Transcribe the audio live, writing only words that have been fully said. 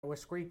We're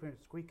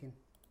squeaking.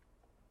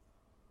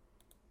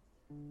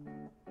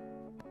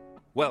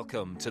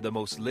 Welcome to the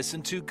most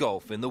listened to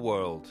golf in the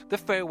world, the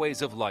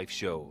Fairways of Life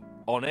show,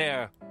 on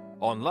air,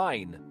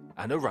 online,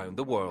 and around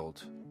the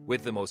world,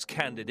 with the most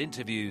candid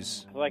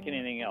interviews. Like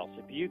anything else,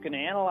 if you can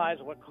analyze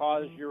what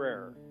caused your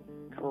error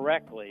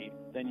correctly,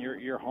 then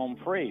you're home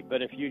free.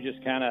 But if you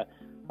just kind of,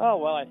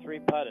 I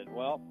three-putted.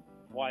 Well,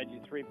 why did you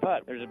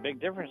three-putt? There's a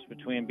big difference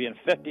between being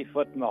 50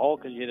 foot in the hole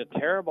because you hit a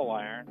terrible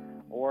iron,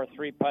 or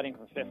three-putting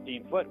from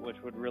 15 foot, which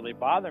would really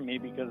bother me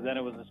because then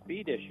it was a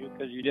speed issue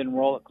because you didn't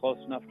roll it close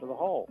enough to the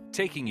hole.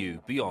 Taking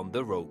you beyond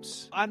the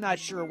ropes. I'm not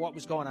sure what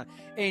was going on.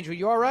 Angel,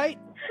 you all right?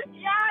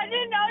 Yeah, I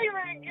didn't know you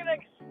were going to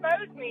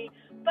expose me,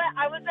 but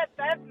I was at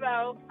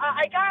Bevo.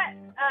 I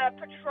got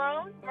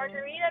Patron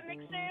margarita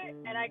mixer,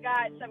 and I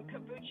got some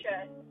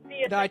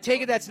kombucha. Now, I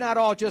take it that's not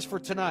all just for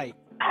tonight.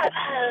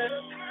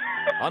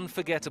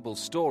 Unforgettable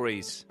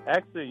stories.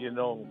 Actually,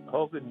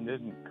 Hogan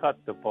didn't cut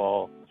the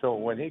ball, so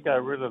when he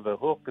got rid of the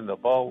hook and the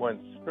ball went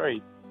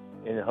straight,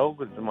 in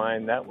Hogan's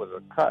mind, that was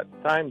a cut.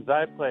 Times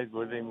I played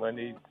with him when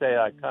he'd say,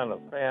 I kind of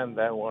fanned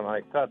that one,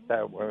 I cut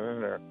that one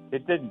in there.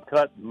 It didn't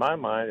cut in my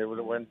mind, it would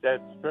have went dead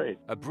straight.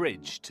 A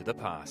bridge to the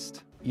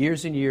past.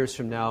 Years and years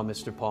from now,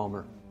 Mr.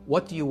 Palmer,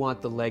 what do you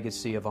want the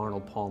legacy of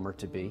Arnold Palmer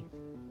to be?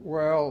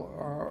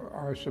 Well,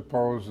 I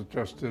suppose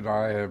just that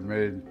I have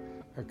made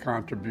a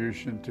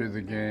contribution to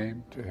the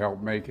game to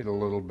help make it a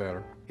little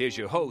better. Here's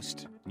your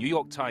host, New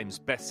York Times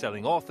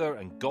best-selling author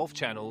and Golf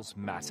Channel's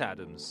Matt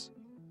Adams.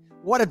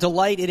 What a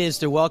delight it is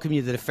to welcome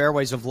you to the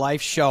Fairways of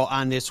Life show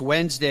on this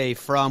Wednesday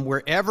from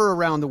wherever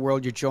around the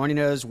world you're joining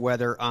us,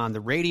 whether on the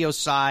radio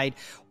side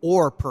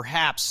or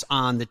perhaps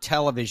on the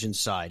television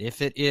side.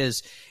 If it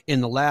is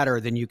in the latter,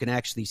 then you can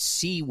actually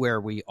see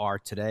where we are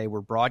today.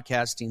 We're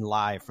broadcasting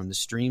live from the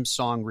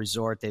Streamsong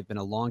Resort. They've been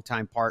a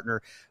longtime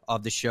partner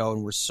of the show,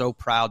 and we're so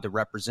proud to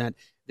represent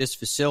this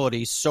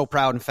facility. So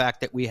proud, in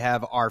fact, that we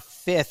have our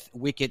 5th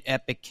Wicked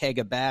Epic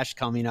Kega Bash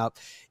coming up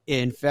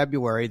in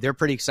February. They're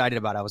pretty excited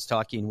about it. I was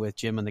talking with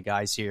Jim and the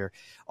guys here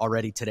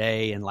already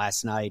today and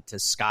last night to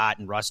Scott,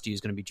 and Rusty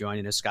is going to be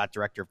joining us, Scott,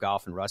 director of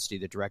golf, and Rusty,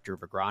 the director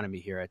of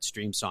agronomy here at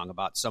Streamsong,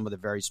 about some of the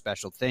very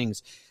special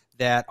things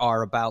that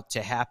are about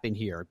to happen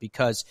here.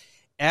 Because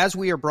as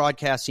we are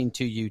broadcasting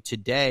to you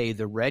today,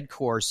 the red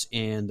course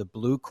and the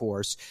blue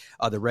course,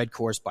 the red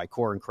course by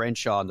Corin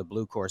Crenshaw and the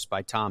blue course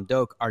by Tom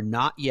Doak, are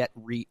not yet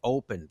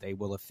reopened. They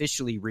will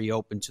officially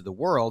reopen to the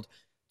world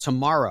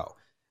tomorrow.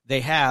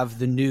 They have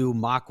the new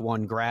Mach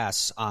 1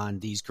 grass on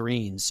these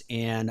greens.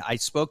 And I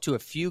spoke to a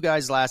few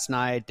guys last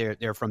night.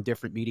 They're from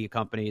different media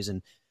companies,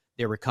 and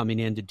they were coming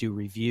in to do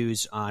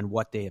reviews on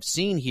what they have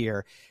seen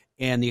here.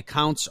 And the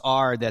accounts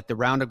are that the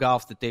round of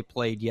golf that they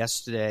played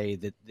yesterday,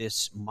 that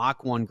this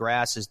Mach 1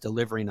 grass is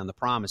delivering on the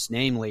promise,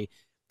 namely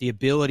the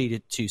ability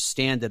to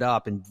stand it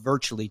up and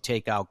virtually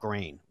take out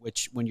grain,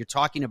 which when you're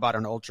talking about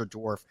an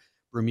ultra-dwarf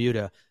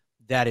Bermuda,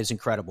 that is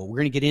incredible. We're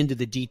going to get into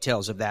the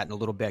details of that in a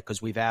little bit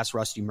because we've asked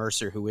Rusty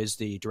Mercer, who is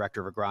the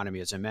director of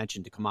agronomy, as I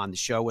mentioned, to come on the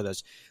show with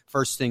us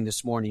first thing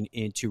this morning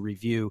and to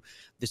review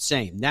the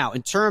same. Now,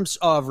 in terms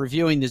of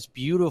reviewing this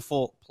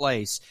beautiful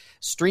place,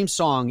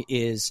 Streamsong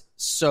is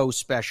so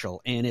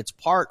special, and it's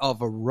part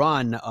of a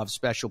run of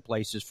special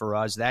places for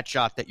us. That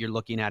shot that you're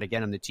looking at,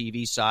 again, on the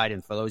TV side,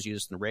 and for those of you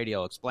listening to the radio,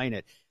 I'll explain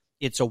it.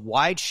 It's a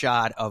wide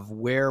shot of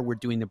where we're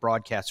doing the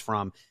broadcast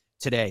from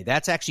today.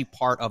 That's actually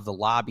part of the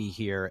lobby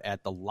here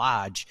at the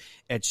lodge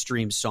at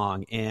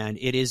Streamsong, and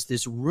it is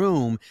this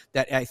room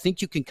that I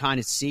think you can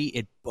kind of see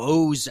it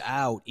bows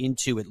out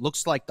into. It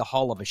looks like the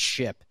hull of a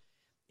ship,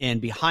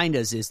 and behind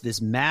us is this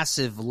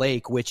massive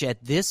lake, which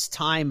at this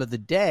time of the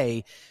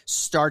day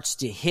starts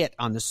to hit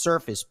on the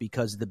surface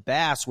because the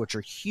bass, which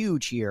are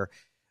huge here,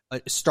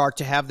 start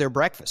to have their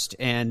breakfast,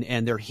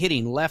 and they're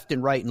hitting left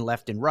and right and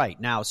left and right.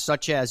 Now,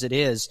 such as it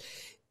is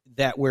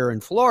that we're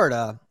in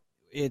Florida,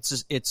 it's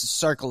a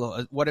circle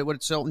of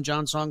what's Elton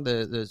John's song,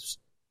 the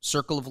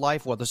circle of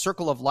life. Well, the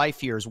circle of life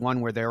here is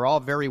one where they're all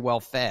very well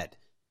fed,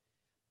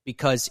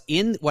 because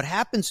what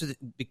happens is,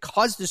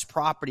 because this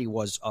property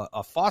was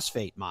a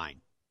phosphate mine,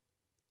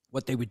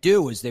 what they would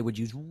do is they would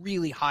use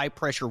really high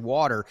pressure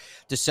water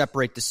to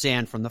separate the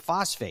sand from the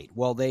phosphate.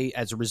 Well, they,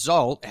 as a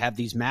result, have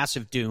these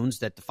massive dunes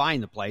that define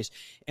the place,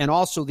 and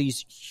also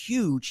these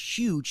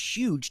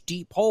huge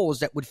deep holes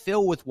that would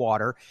fill with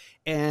water.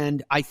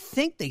 And I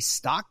think they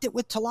stocked it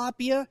with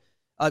tilapia.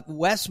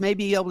 Wes may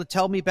be able to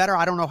tell me better.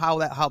 I don't know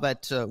how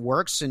that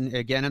works. And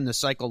again, in the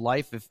cycle of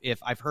life,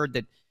 if I've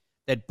heard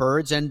that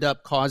birds end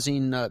up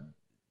causing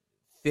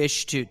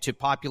fish to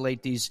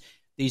populate these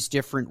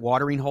different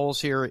watering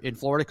holes here in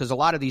Florida, because a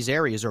lot of these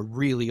areas are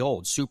really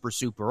old,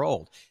 super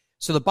old.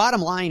 So the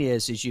bottom line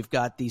is you've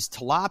got these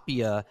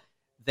tilapia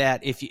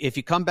that if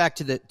you come back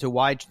to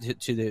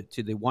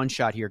the one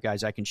shot here,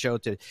 guys, I can show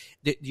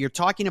you're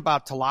talking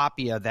about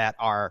tilapia that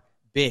are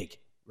big,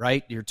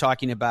 right? You're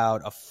talking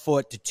about 1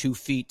 foot to 2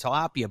 feet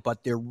tilapia,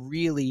 but they're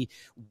really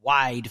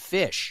wide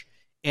fish.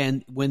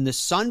 And when the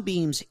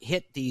sunbeams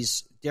hit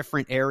these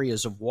different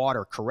areas of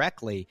water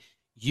correctly,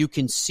 you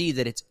can see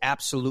that it's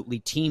absolutely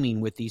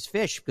teeming with these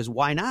fish, because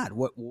why not?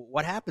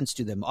 What happens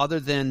to them other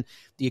than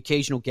the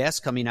occasional guests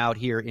coming out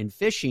here and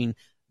fishing?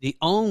 The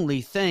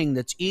only thing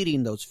that's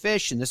eating those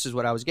fish, and this is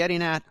what I was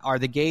getting at, are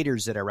the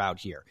gators that are out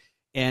here.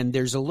 And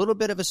there's a little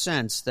bit of a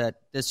sense that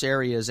this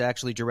area is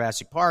actually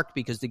Jurassic Park,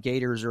 because the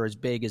gators are as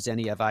big as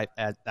any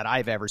that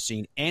I've ever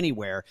seen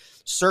anywhere,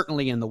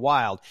 certainly in the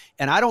wild.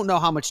 And I don't know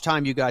how much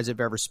time you guys have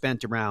ever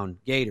spent around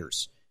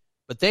gators,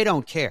 but they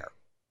don't care.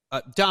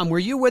 Dom, were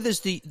you with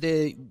us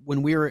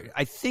when we were,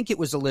 I think it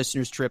was a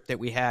listener's trip that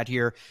we had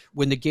here,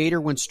 when the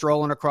gator went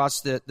strolling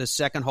across the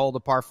second hole, the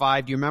par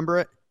 5? Do you remember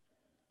it?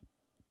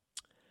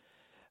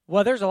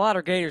 Well, there's a lot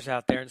of gators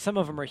out there, and some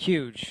of them are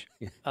huge.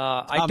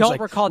 I don't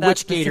recall that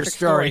specific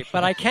story,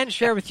 but I can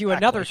share with you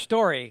another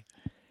story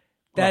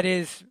that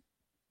is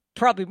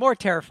probably more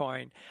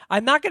terrifying.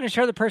 I'm not going to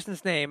share the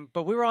person's name,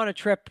 but we were on a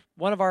trip,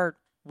 one of our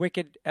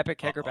wicked epic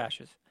kegger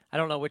bashes. I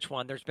don't know which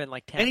one. There's been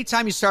like 10.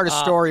 Anytime you start a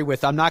story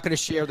with, I'm not going to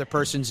share the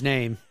person's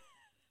name.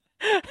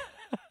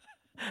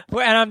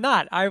 Well, and I'm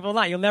not. I will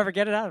not. You'll never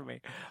get it out of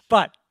me.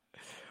 But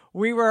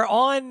we were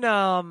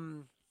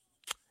on,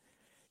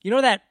 you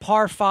know that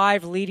par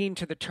 5 leading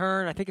to the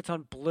turn? I think it's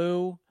on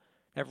blue.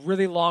 That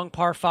really long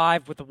par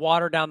 5 with the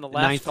water down the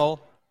left. Ninth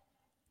hole?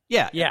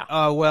 Yeah. Yeah.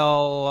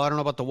 Well, I don't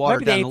know about the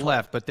water down the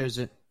left, but there's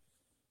a...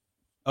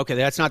 Okay,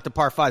 that's not the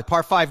par 5.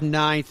 Par 5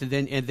 ninth, and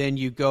then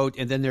you go,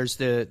 and then there's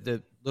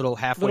the little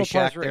halfway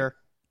shack there.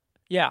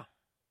 Yeah.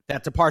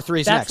 That's a par 3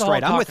 is That's next,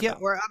 right? I'm with you.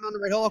 about. I'm on the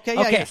right hole. Okay,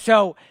 yeah. Okay,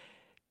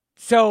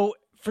 so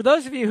for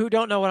those of you who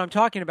don't know what I'm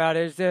talking about,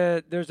 there's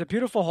a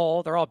beautiful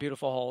hole. They're all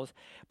beautiful holes.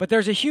 But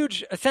there's a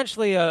huge,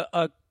 essentially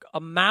a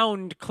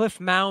mound, cliff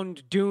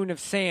mound dune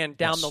of sand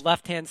down the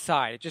left-hand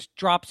side. It just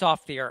drops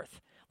off the earth.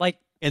 Like,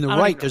 in the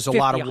right, there's a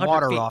lot of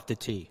water off the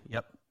tee.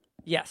 Yep.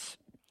 Yes.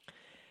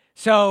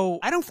 So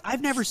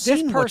I've never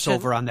seen what's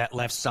over on that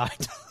left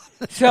side.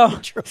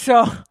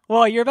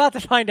 Well, you're about to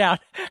find out.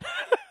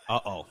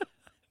 Uh-oh.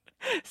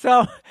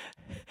 So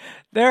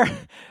there's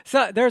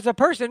a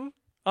person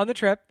on the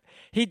trip.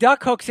 He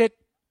duck hooks it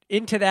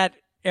into that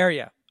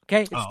area.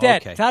 Okay, it's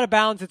dead. Okay. It's out of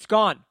bounds. It's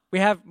gone.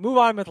 Move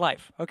on with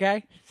life.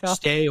 Okay, so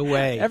stay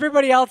away.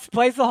 Everybody else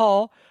plays the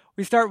hole.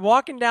 We start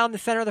walking down the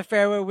center of the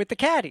fairway with the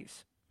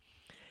caddies,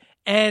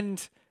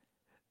 and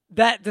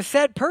that the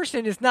said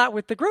person is not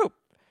with the group,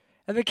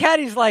 and the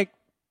caddy's like,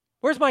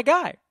 "Where's my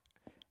guy?"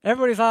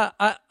 Everybody's like,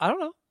 I don't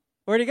know.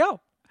 Where'd he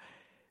go?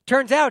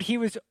 Turns out he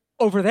was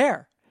over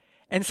there.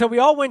 And so we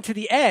all went to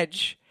the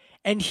edge,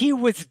 and he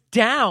was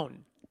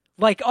down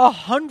like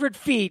 100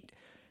 feet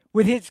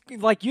with his,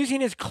 like, using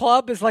his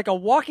club as like a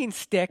walking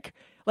stick,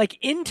 like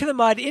into the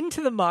mud, into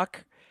the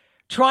muck,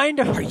 trying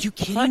to... Are you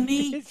kidding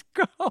me? His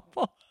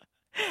goal.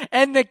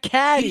 And the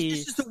caddy...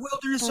 This is the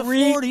wilderness of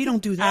Florida. You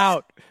don't do that.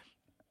 Out.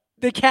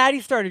 The caddy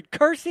started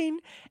cursing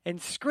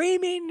and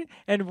screaming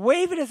and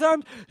waving his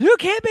arms. You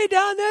can't be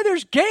down there.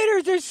 There's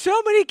gators. There's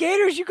so many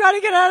gators. You got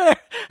to get out of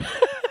there.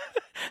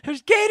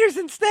 There's gators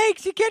and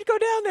snakes. You can't go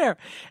down there.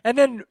 And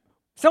then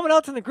someone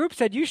else in the group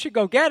said, you should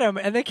go get them.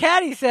 And the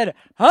caddy said,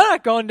 I'm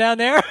not going down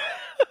there.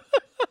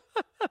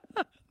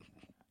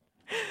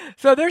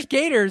 So there's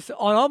gators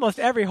on almost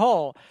every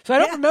hole. So I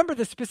don't remember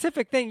the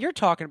specific thing you're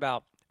talking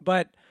about,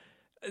 but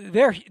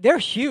they're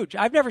huge.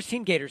 I've never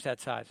seen gators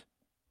that size.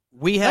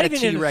 We had a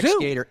T-Rex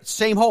gator.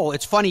 Same hole.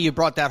 It's funny you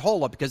brought that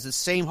hole up, because the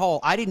same hole,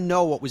 I didn't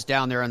know what was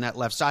down there on that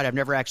left side. I've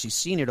never actually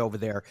seen it over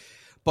there.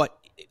 But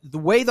the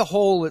way the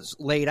hole is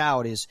laid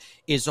out is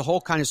the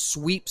hole kind of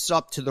sweeps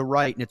up to the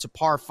right, and it's a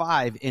par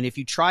 5. And if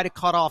you try to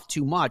cut off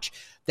too much,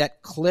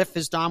 that cliff,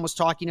 as Don was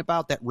talking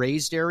about, that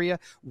raised area,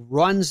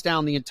 runs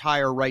down the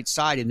entire right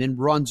side and then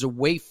runs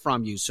away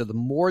from you. So the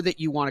more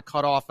that you want to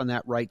cut off on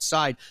that right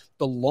side,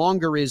 the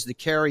longer is the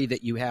carry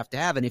that you have to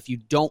have. And if you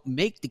don't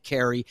make the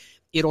carry,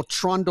 it'll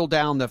trundle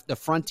down the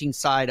fronting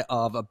side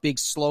of a big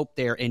slope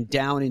there and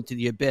down into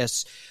the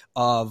abyss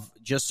of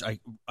just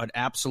an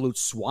absolute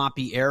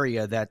swampy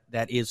area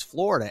that is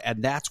Florida.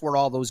 And that's where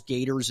all those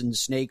gators and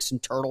snakes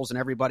and turtles and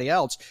everybody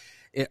else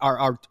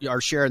are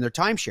sharing their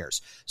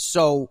timeshares.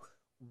 So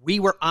we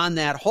were on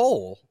that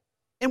hole,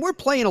 and we're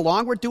playing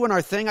along. We're doing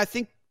our thing. I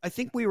think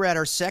we were at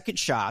our second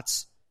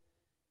shots,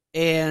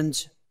 and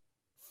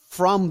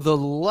from the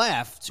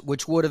left,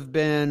 which would have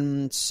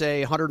been,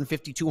 say,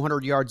 150,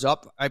 200 yards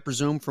up, I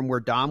presume, from where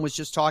Dom was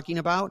just talking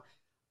about.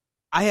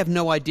 I have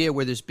no idea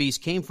where this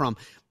beast came from,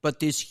 but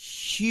this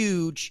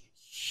huge,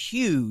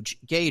 huge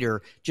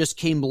gator just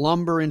came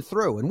lumbering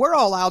through. And we're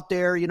all out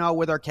there,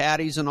 with our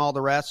caddies and all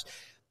the rest.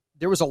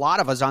 There was a lot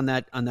of us on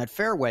that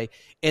fairway,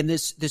 and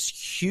this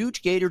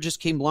huge gator just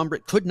came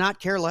lumbering, could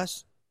not care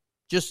less.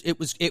 Just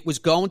it was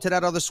going to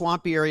that other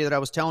swampy area that I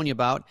was telling you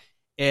about.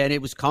 And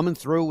it was coming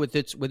through with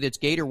its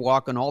gator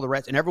walk and all the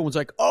rest. And everyone's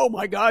like, oh,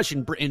 my gosh,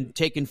 and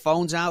taking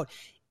phones out.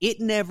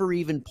 It never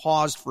even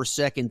paused for a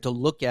second to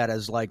look at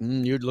us like,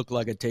 you'd look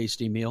like a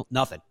tasty meal.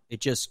 Nothing. It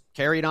just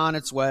carried on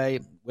its way,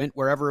 went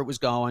wherever it was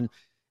going,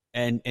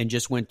 and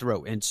just went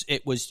through. And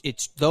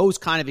it's those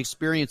kind of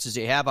experiences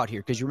you have out here.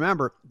 Because you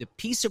remember, the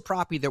piece of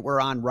property that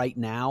we're on right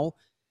now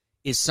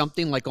is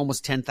something like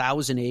almost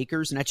 10,000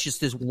 acres, and that's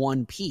just this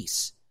one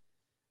piece.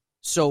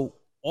 So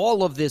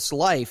all of this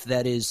life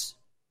that is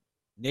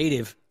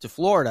native to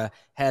Florida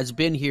has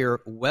been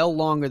here well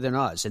longer than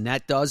us, and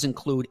that does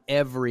include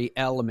every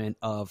element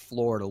of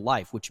Florida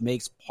life, which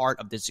makes part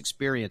of this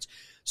experience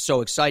so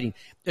exciting.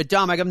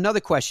 Dom, I got another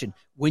question.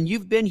 When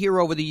you've been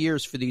here over the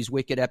years for these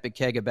wicked epic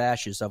keg of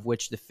bashes, of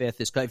which the 5th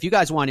is, if you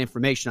guys want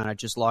information on it,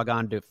 just log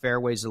on to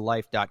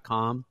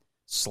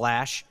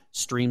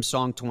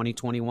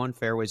fairwaysoflife.com/Streamsong2021,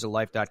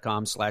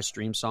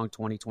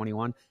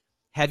 fairwaysoflife.com/Streamsong2021.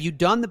 Have you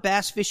done the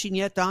bass fishing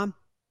yet, Dom?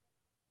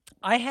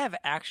 I have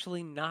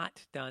actually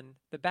not done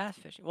the bass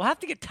fishing. We'll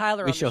have to get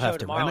Tyler on the show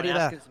tomorrow and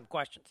ask him some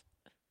questions.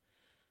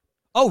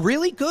 Oh,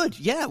 really? Good.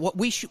 Yeah. Well,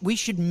 we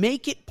should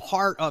make it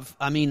part of.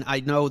 I mean, I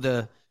know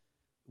the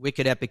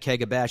Wicked Epic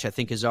Keg of Bash, I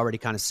think, is already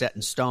kind of set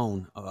in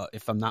stone,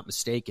 if I'm not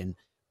mistaken.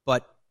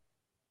 But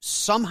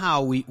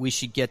somehow we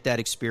should get that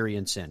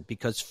experience in,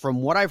 because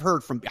from what I've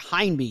heard from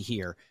behind me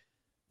here,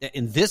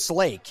 in this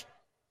lake,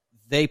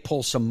 they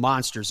pull some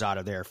monsters out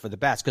of there for the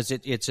bass, because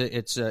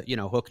it's a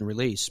hook and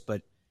release,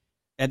 but.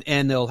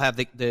 And they'll have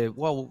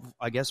well,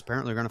 I guess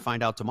apparently we're going to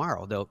find out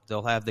tomorrow.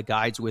 They'll have the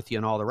guides with you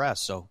and all the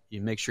rest, so you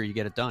make sure you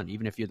get it done,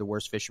 even if you're the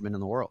worst fisherman in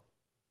the world.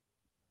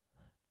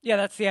 Yeah,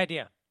 that's the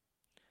idea.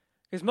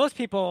 Because most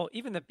people,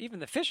 even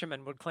the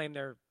fishermen, would claim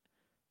they're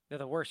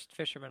the worst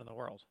fishermen in the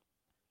world.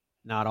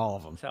 Not all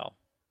of them. So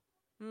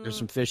there's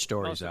some fish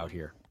stories out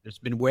here. There's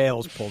been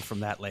whales pulled from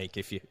that lake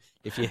if you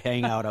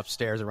hang out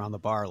upstairs around the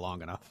bar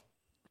long enough.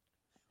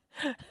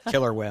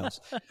 Killer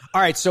whales.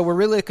 All right, so we're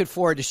really looking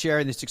forward to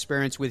sharing this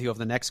experience with you over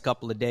the next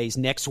couple of days.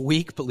 Next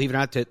week, believe it or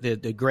not,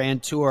 the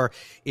grand tour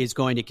is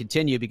going to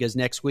continue, because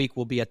next week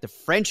we'll be at the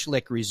French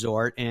Lick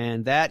Resort,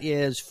 and that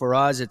is, for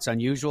us, it's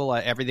unusual.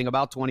 Everything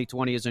about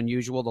 2020 is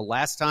unusual. The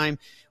last time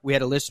we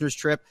had a listener's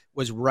trip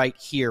was right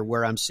here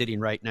where I'm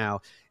sitting right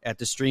now at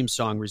the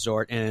Streamsong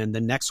Resort, and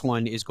the next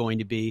one is going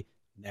to be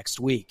next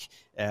week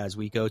as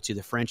we go to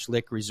the French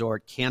Lick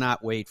Resort.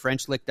 Cannot wait.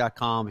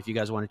 FrenchLick.com if you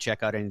guys want to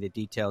check out any of the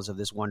details of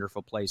this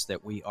wonderful place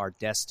that we are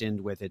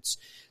destined with. Its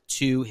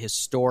 2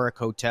 historic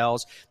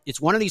hotels. It's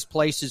one of these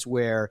places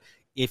where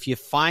if you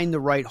find the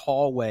right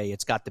hallway,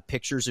 it's got the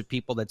pictures of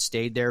people that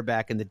stayed there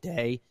back in the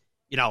day,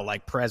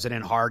 like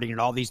President Harding and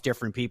all these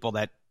different people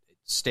that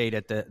stayed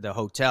at the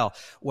hotel.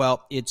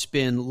 Well, it's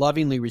been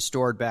lovingly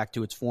restored back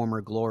to its former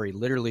glory.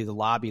 Literally, the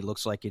lobby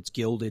looks like it's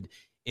gilded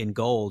in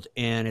gold.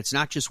 And it's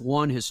not just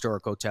one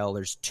historic hotel.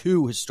 There's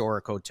 2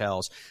 historic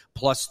hotels,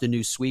 plus the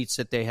new suites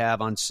that they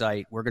have on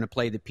site. We're going to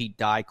play the Pete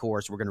Dye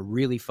course. We're going to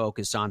really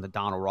focus on the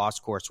Donald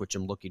Ross course, which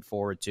I'm looking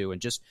forward to, and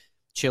just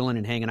chilling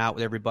and hanging out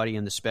with everybody,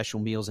 and the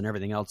special meals and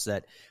everything else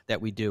that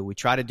we do. We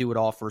try to do it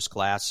all first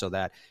class so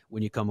that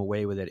when you come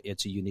away with it,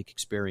 it's a unique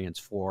experience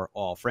for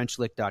all.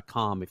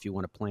 FrenchLick.com if you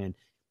want to plan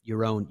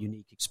your own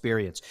unique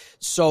experience.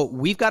 So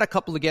we've got a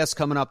couple of guests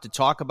coming up to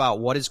talk about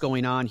what is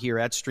going on here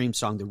at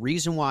Streamsong. The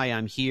reason why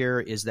I'm here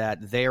is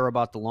that they're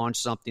about to launch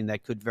something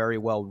that could very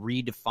well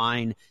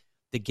redefine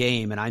the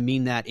game, and I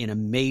mean that in a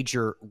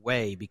major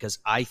way, because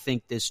I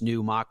think this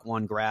new Mach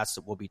 1 grass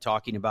that we'll be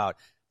talking about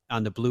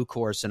on the blue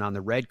course and on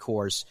the red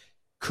course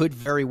could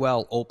very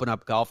well open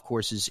up golf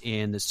courses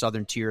in the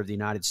southern tier of the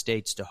United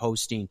States to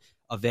hosting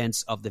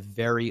events of the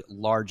very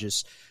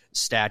largest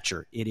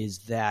stature. It is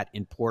that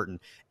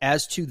important.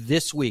 As to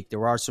this week,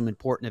 there are some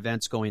important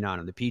events going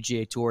on the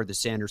PGA Tour, the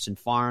Sanderson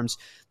Farms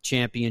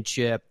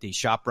Championship, the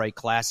ShopRite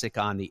Classic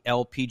on the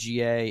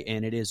LPGA,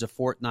 and it is a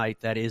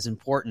fortnight that is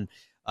important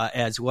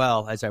as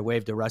well. As I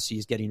wave to Rusty,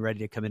 he's getting ready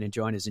to come in and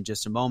join us in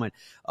just a moment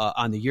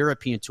on the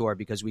European Tour,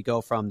 because we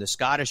go from the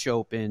Scottish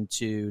Open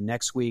to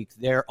next week,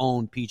 their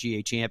own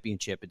PGA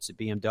Championship. It's the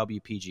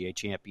BMW PGA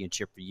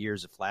Championship for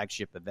years, a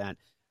flagship event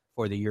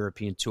for the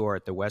European Tour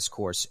at the West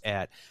Course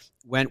at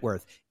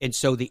Wentworth. And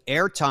so the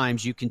air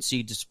times you can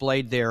see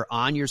displayed there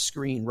on your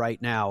screen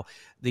right now.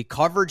 The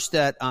coverage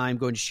that I'm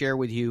going to share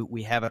with you,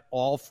 we have it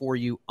all for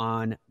you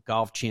on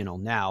Golf Channel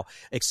now,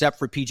 except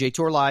for PGA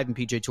Tour Live and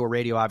PGA Tour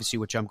Radio, obviously,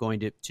 which I'm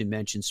going to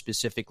mention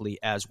specifically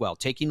as well.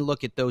 Taking a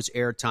look at those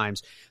air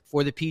times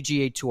for the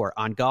PGA Tour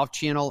on Golf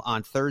Channel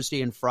on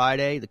Thursday and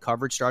Friday, the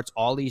coverage starts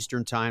all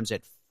Eastern times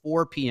at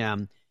 4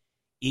 p.m.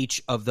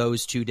 each of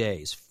those 2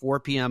 days, 4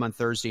 p.m. on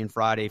Thursday and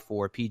Friday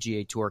for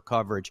PGA Tour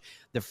coverage.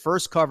 The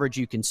first coverage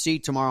you can see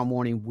tomorrow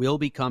morning will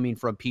be coming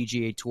from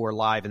PGA Tour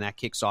Live, and that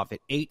kicks off at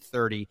 8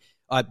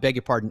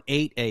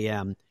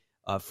 a.m.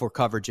 For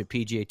coverage of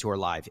PGA Tour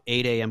Live.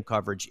 8 a.m.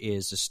 coverage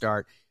is the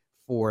start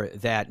for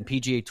that. And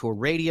PGA Tour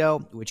Radio,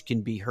 which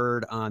can be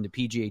heard on the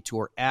PGA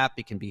Tour app.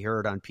 It can be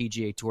heard on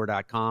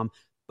PGAtour.com.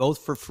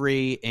 Both for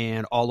free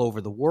and all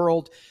over the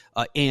world.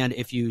 And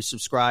if you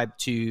subscribe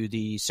to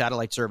the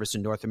satellite service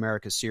in North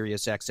America,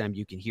 Sirius XM,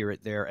 you can hear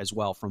it there as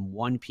well from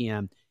 1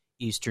 p.m.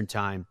 Eastern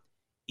Time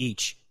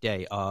each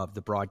day of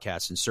the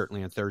broadcast, and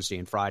certainly on Thursday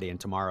and Friday and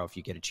tomorrow if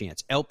you get a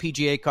chance.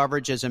 LPGA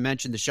coverage, as I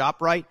mentioned, the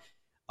ShopRite,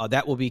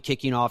 that will be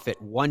kicking off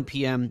at 1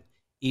 p.m.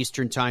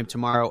 Eastern Time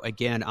tomorrow,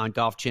 again on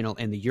Golf Channel,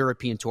 and the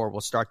European Tour will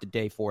start the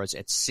day for us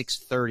at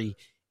 6:30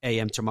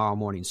 a.m. tomorrow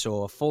morning.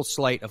 So a full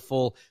slate, a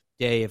full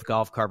day of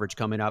golf coverage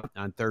coming up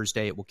on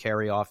Thursday. It will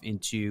carry off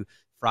into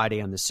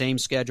Friday on the same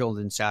schedule, and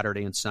then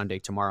Saturday and Sunday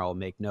tomorrow. I'll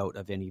make note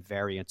of any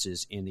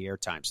variances in the air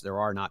times. There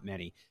are not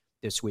many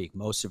this week.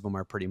 Most of them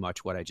are pretty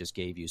much what I just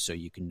gave you, so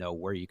you can know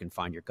where you can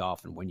find your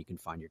golf and when you can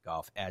find your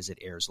golf as it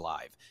airs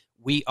live.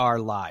 We are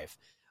live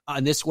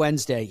on this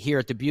Wednesday here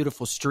at the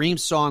beautiful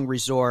Streamsong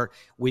Resort.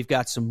 We've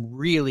got some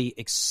really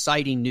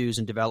exciting news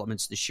and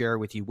developments to share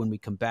with you when we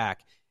come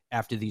back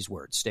after these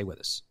words. Stay with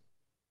us.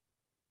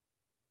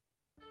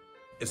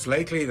 It's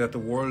likely that the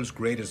world's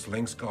greatest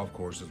links golf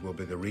courses will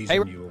be the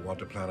reason you will want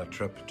to plan a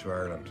trip to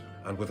Ireland.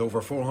 And with over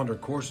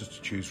 400 courses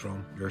to choose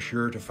from, you're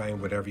sure to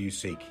find whatever you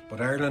seek. But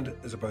Ireland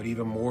is about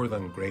even more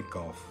than great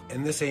golf.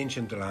 In this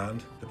ancient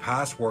land, the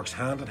past works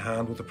hand in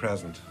hand with the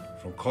present,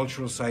 from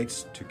cultural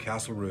sites to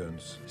castle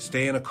ruins.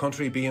 Stay in a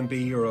country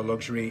B&B or a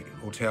luxury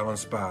hotel and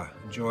spa.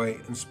 Enjoy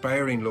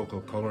inspiring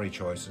local culinary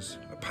choices,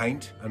 a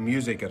pint and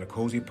music at a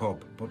cosy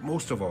pub. But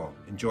most of all,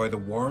 enjoy the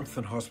warmth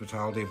and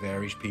hospitality of the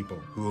Irish people,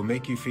 who will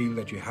make you feel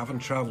that you haven't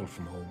travelled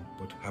from home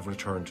but have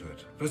returned to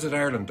it. Visit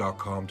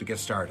Ireland.com to get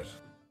started.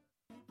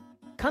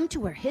 Come to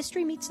where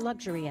history meets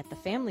luxury at the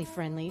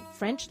family-friendly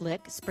French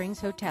Lick Springs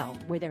Hotel,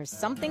 where there's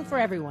something for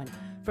everyone,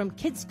 from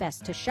Kids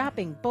Fest to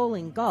shopping,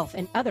 bowling, golf,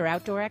 and other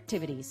outdoor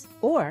activities.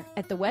 Or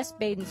at the West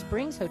Baden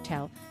Springs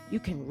Hotel,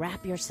 you can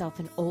wrap yourself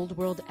in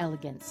old-world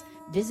elegance,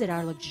 visit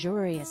our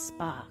luxurious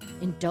spa,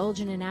 indulge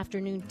in an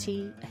afternoon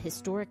tea, a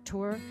historic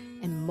tour,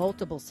 and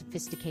multiple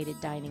sophisticated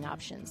dining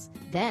options.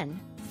 Then,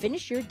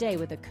 finish your day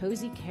with a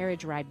cozy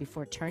carriage ride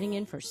before turning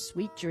in for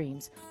sweet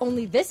dreams.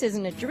 Only this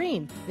isn't a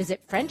dream.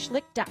 Visit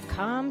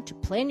FrenchLick.com to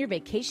plan your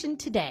vacation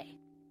today.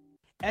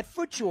 At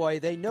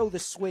FootJoy, they know the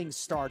swing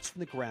starts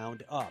from the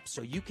ground up,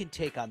 so you can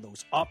take on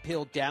those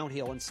uphill,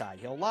 downhill, and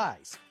sidehill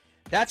lies.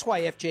 That's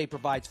why FJ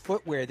provides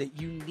footwear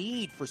that you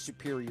need for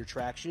superior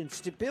traction and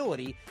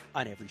stability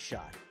on every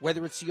shot.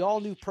 Whether it's the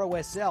all-new Pro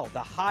SL,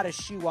 the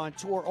hottest shoe on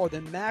tour, or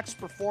the max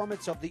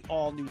performance of the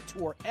all-new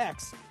Tour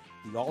X,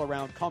 the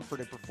all-around comfort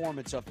and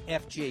performance of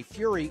FJ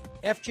Fury,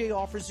 FJ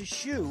offers a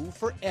shoe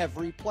for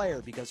every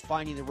player, because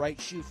finding the right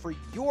shoe for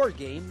your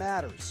game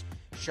matters.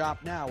 Shop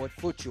now at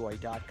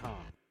FootJoy.com.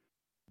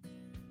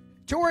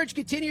 Tour Edge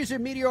continues their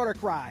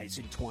meteoric rise.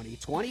 In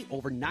 2020,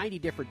 over 90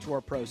 different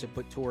tour pros have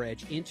put Tour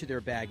Edge into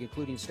their bag,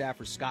 including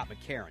staffers Scott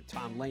McCarron,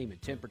 Tom Lehman,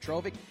 Tim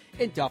Petrovic,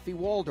 and Duffy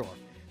Waldorf.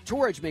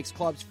 Tour Edge makes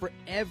clubs for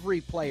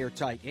every player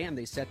type, and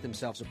they set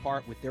themselves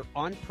apart with their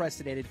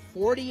unprecedented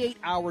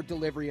 48-hour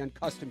delivery on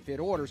custom-fit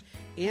orders,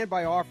 and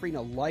by offering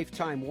a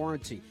lifetime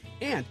warranty,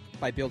 and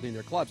by building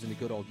their clubs in the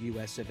good old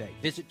US of A.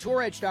 Visit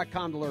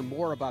TourEdge.com to learn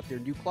more about their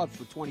new clubs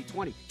for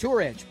 2020.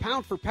 Tour Edge,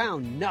 pound for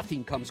pound,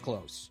 nothing comes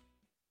close.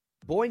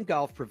 Boyne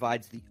Golf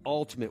provides the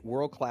ultimate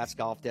world-class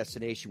golf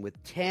destination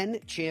with 10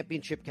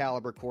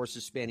 championship-caliber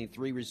courses spanning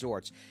 3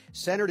 resorts.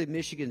 Centered in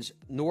Michigan's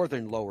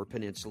northern Lower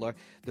Peninsula,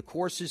 the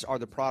courses are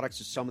the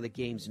products of some of the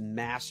game's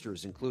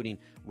masters, including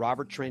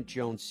Robert Trent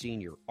Jones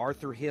Sr.,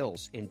 Arthur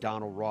Hills, and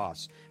Donald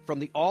Ross. From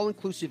the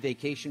all-inclusive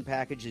vacation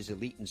packages,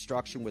 elite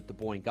instruction with the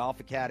Boyne Golf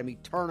Academy,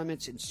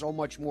 tournaments, and so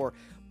much more,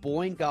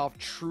 Boyne Golf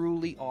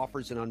truly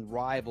offers an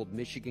unrivaled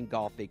Michigan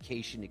golf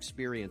vacation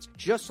experience.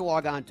 Just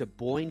log on to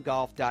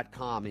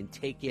BoyneGolf.com and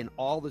take in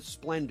all the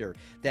splendor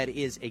that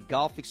is a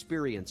golf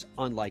experience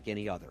unlike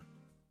any other.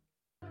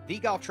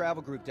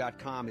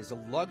 TheGolfTravelGroup.com is a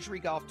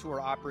luxury golf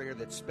tour operator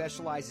that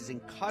specializes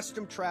in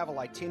custom travel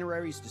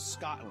itineraries to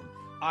Scotland,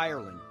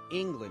 Ireland,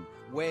 England,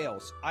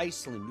 Wales,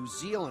 Iceland, New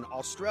Zealand,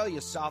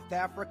 Australia, South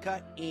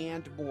Africa,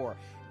 and more.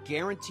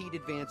 Guaranteed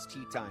advanced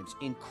tee times,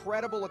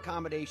 incredible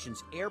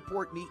accommodations,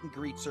 airport meet and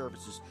greet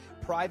services,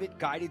 private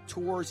guided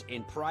tours,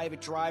 and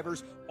private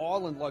drivers,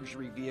 all in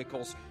luxury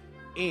vehicles.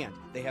 And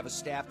they have a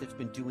staff that's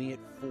been doing it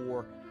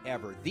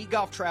forever.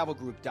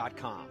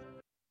 TheGolfTravelGroup.com.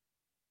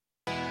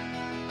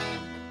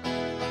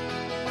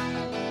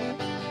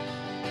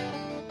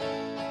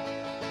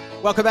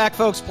 Welcome back,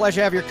 folks. Pleasure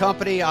to have your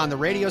company on the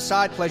radio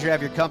side. Pleasure to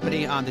have your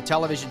company on the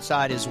television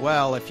side as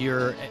well. If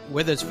you're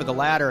with us for the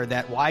latter,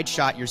 that wide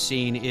shot you're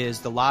seeing is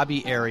the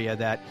lobby area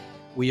that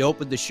we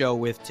opened the show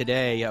with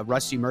today.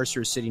 Rusty Mercer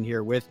is sitting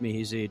here with me.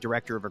 He's the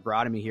director of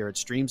agronomy here at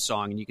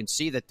Streamsong, and you can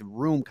see that the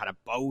room kind of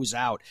bows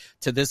out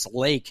to this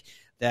lake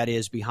that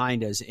is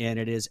behind us, and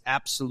it is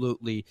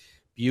absolutely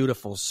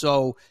beautiful.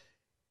 So,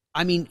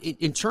 I mean,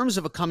 in terms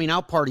of a coming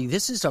out party,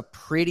 this is a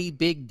pretty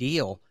big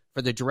deal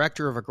for the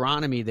director of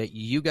agronomy, that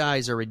you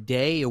guys are a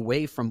day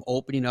away from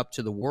opening up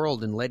to the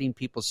world and letting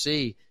people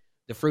see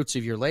the fruits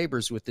of your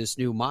labors with this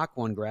new Mach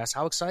 1 grass.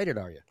 How excited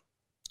are you?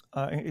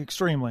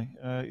 Extremely.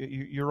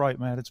 You're right,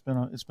 Matt. It's been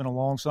a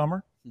long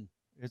summer.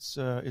 It's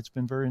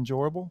been very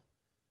enjoyable,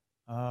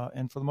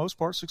 and for the most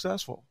part,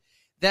 successful.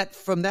 That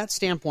from that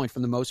standpoint, for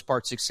the most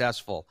part,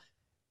 successful.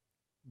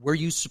 Were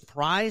you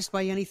surprised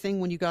by anything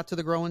when you got to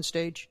the growing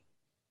stage?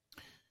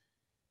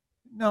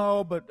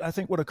 No, but I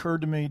think what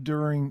occurred to me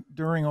during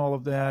all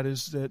of that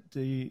is that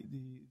the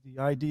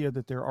idea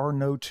that there are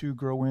no two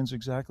grow-ins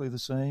exactly the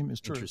same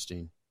is true.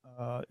 Interesting.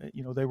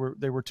 They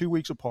were 2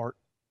 weeks apart.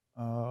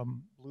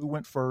 Blue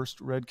went first,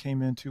 red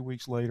came in 2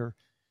 weeks later,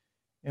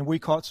 and we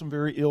caught some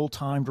very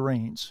ill-timed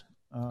rains.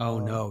 Oh,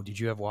 no. Did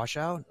you have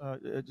washout?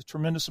 A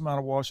tremendous amount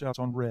of washouts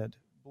on red.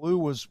 Blue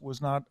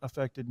was not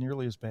affected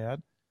nearly as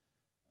bad,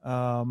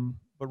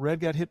 but red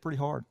got hit pretty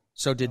hard.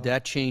 So did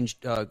that change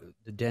the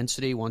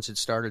density once it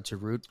started to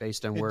root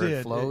based on where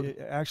it flowed?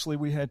 Actually,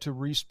 we had to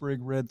resprig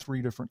red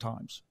 3 different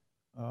times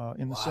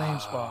in the same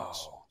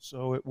spots.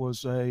 So it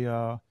was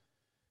again,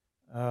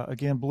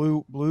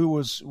 blue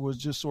was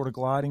just sort of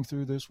gliding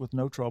through this with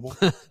no trouble.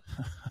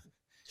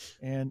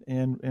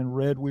 and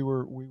red,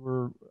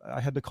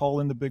 I had to call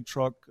in the big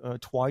truck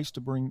twice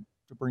to bring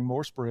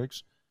more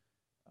sprigs.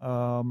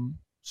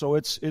 So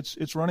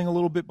it's running a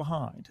little bit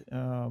behind.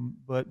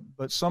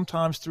 But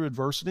sometimes through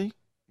adversity,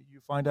 you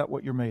find out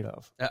what you're made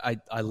of.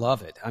 I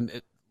love it.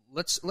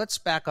 Let's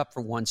back up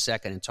for 1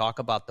 second and talk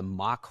about the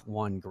Mach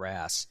 1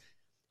 grass.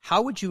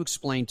 How would you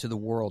explain to the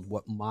world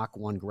what Mach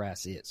 1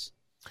 grass is?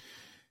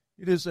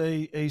 It is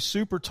a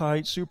super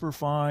tight, super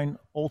fine,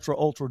 ultra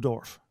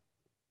dwarf.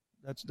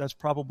 That's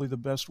probably the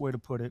best way to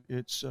put it.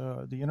 It's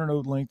the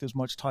internode length is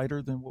much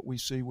tighter than what we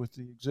see with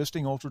the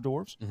existing ultra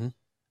dwarfs.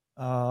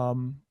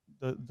 Mm-hmm.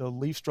 The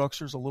leaf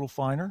structure is a little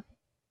finer,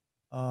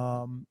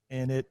 and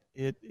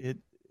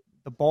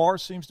the bar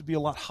seems to be a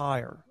lot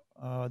higher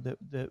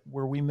that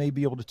where we may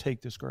be able to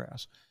take this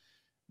grass.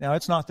 Now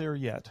it's not there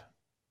yet,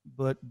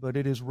 but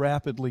it is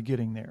rapidly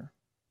getting there.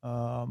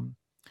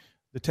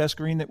 The test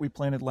green that we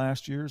planted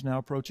last year is now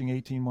approaching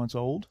 18 months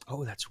old.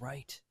 Oh, that's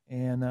right.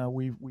 And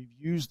we've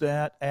used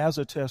that as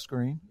a test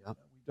green. Yep.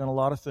 We've done a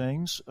lot of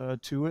things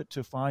to it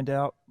to find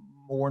out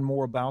more and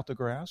more about the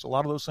grass. A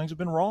lot of those things have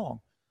been wrong.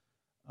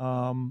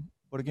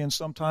 But again,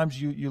 sometimes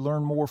you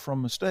learn more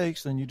from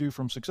mistakes than you do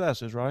from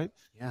successes, right?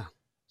 Yeah.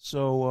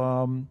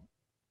 So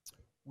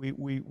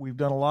we've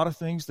done a lot of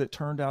things that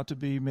turned out to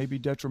be maybe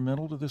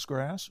detrimental to this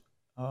grass.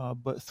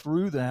 But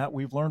through that,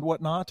 we've learned what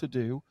not to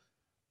do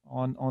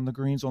on the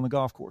greens on the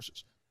golf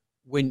courses.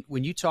 When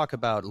you talk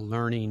about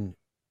learning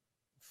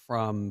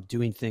from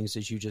doing things,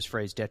 as you just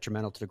phrased,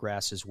 detrimental to the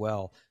grass as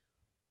well,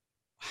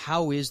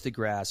 how is the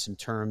grass in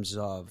terms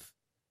of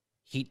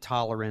heat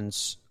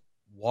tolerance,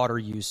 water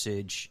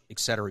usage, et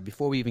cetera?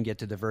 Before we even get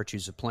to the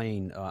virtues of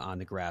playing on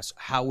the grass,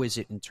 how is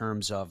it in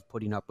terms of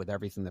putting up with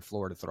everything that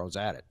Florida throws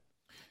at it?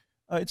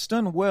 It's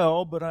done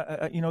well, but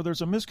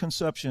there's a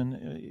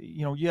misconception.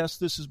 Yes,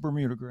 this is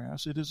Bermuda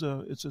grass. It's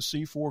a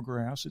C4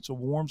 grass. It's a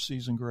warm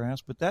season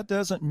grass, but that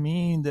doesn't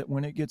mean that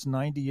when it gets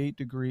 98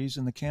 degrees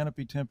and the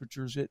canopy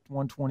temperature's at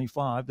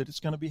 125 that it's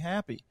going to be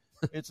happy.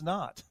 It's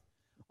not.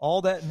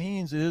 All that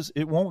means is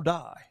it won't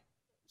die.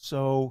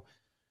 So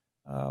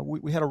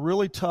we had a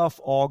really tough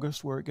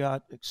August where it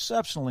got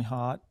exceptionally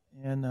hot,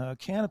 and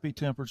canopy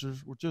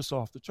temperatures were just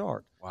off the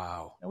chart.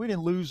 Wow. And we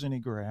didn't lose any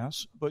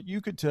grass, but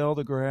you could tell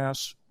the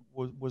grass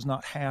was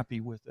not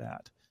happy with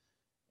that.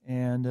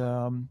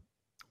 And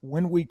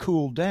when we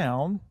cooled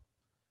down,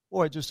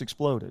 boy, it just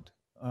exploded.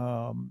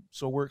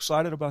 So we're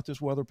excited about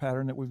this weather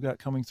pattern that we've got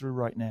coming through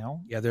right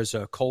now. Yeah, there's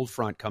a cold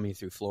front coming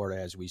through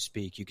Florida as we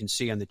speak. You can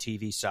see on the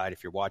TV side,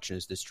 if you're watching,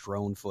 is this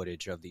drone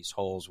footage of these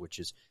holes, which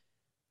is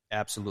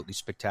absolutely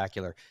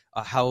spectacular.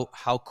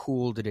 How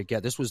cool did it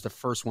get? This was the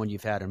first one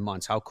you've had in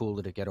months. How cool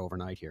did it get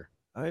overnight here?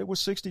 It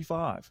was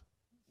 65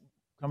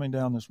 coming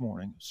down this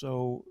morning.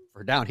 So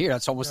for down here,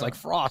 that's almost like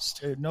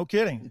frost. No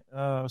kidding.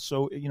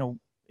 So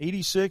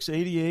 86,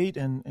 88,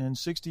 and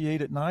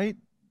 68 at night.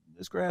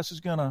 This grass is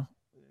gonna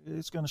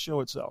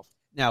show itself.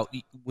 Now,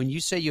 when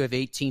you say you have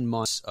 18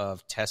 months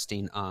of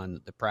testing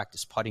on the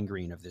practice putting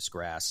green of this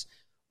grass,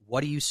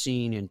 what are you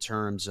seeing in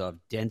terms of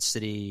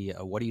density?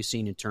 What are you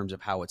seeing in terms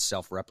of how it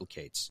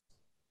self-replicates?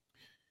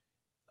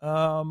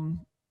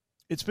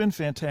 It's been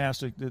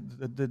fantastic.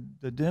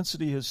 The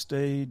density has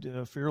stayed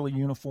fairly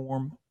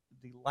uniform.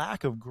 The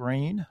lack of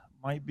grain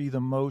might be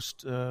the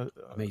most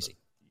amazing.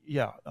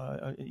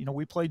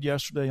 We played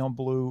yesterday on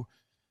blue,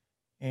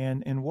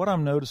 and what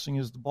I'm noticing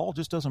is the ball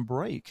just doesn't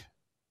break.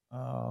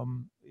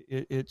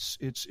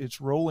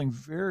 It's rolling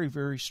very,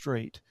 very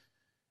straight.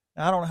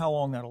 Now, I don't know how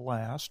long that'll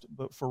last,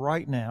 but for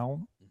right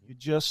now, you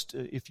just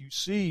if you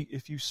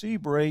see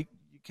break,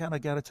 you kind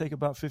of got to take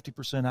about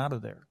 50% out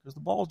of there because the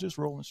ball's just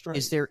rolling straight.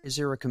 Is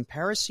there a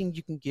comparison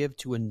you can give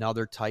to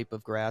another type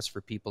of grass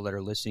for people that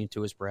are listening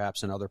to us,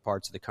 perhaps in other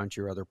parts of the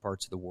country or other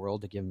parts of the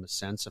world, to give them a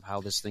sense of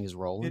how this thing is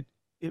rolling?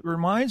 It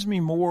reminds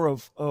me more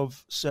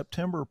of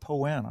September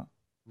Poana.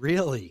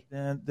 Really?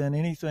 Than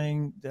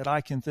anything that I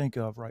can think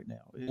of right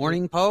now.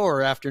 Morning Po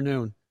or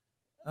afternoon?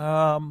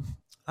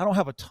 I don't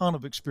have a ton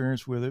of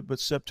experience with it, but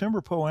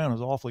September Poana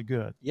is awfully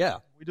good. Yeah.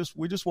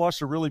 We just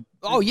watched a really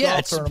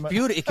it's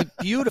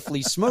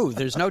beautifully smooth.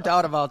 There's no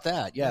doubt about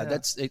that. Yeah.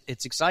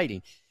 It's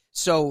exciting.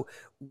 So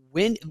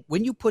when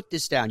you put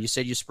this down, you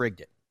said you sprigged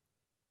it.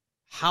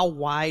 How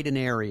wide an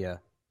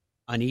area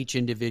on each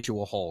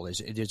individual hole?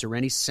 Is there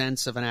any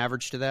sense of an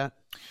average to that?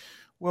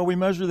 Well, we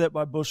measure that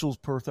by bushels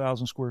per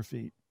 1,000 square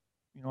feet.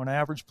 An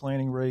average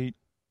planting rate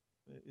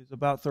is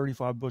about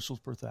 35 bushels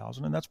per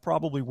 1,000, and that's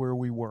probably where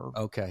we were.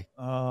 Okay.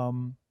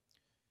 And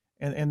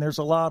there's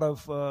a lot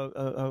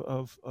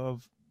of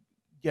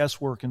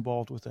guesswork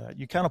involved with that.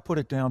 You kind of put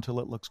it down till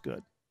it looks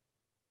good.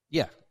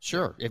 Yeah,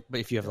 sure.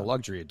 If you have the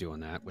luxury of doing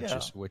that,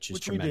 which is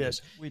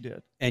tremendous. We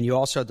did. And you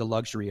also had the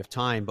luxury of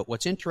time. But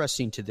what's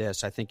interesting to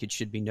this, I think it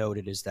should be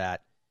noted, is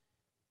that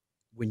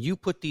when you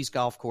put these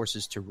golf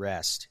courses to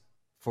rest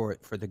for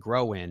the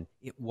grow-in,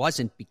 it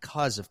wasn't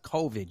because of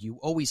COVID. You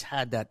always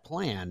had that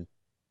plan.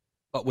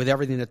 But with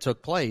everything that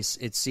took place,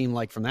 it seemed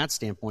like from that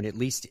standpoint, at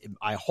least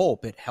I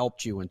hope it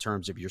helped you in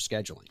terms of your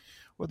scheduling.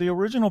 Well, the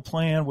original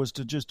plan was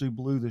to just do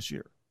blue this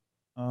year,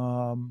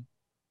 and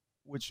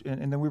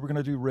then we were going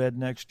to do red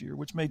next year,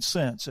 which made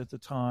sense at the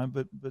time.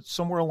 But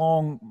somewhere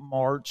along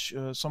March,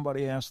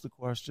 somebody asked the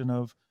question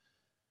of,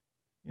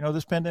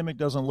 this pandemic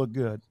doesn't look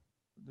good.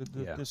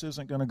 This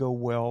isn't going to go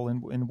well,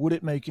 and would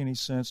it make any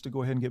sense to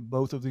go ahead and get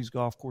both of these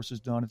golf courses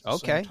done at the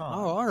same time?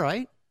 Oh, all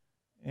right.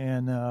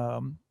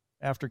 And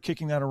after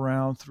kicking that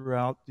around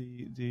throughout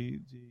the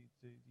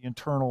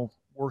internal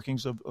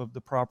workings of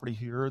the property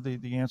here,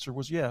 the answer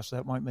was yes,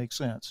 that might make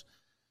sense.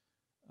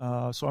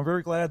 So I'm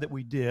very glad that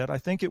we did. I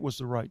think it was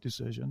the right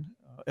decision.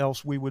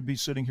 Else we would be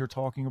sitting here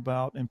talking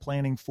about and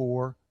planning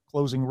for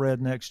closing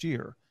red next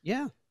year.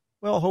 Yeah.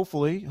 Well,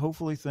 hopefully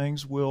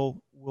things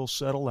will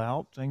settle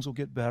out, things will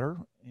get better,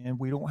 and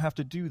we don't have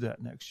to do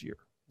that next year.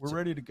 We're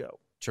ready to go.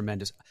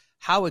 Tremendous.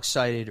 How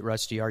excited,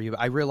 Rusty, are you?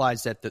 I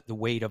realize that the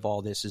weight of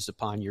all this is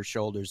upon your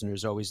shoulders, and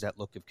there's always that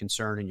look of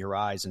concern in your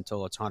eyes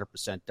until it's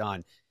 100%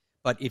 done.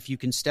 But if you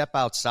can step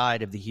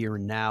outside of the here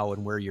and now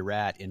and where you're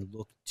at and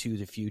look to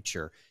the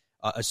future,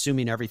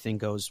 assuming everything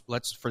goes,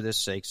 let's, for this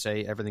sake,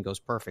 say everything goes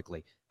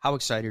perfectly, how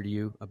excited are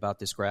you about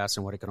this grass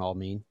and what it can all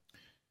mean?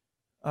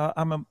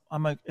 I'm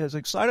as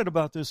excited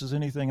about this as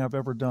anything I've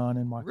ever done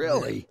in my career.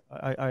 Really?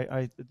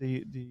 The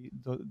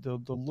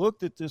look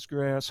that this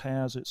grass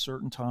has at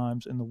certain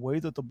times and the way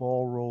that the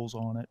ball rolls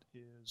on it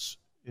is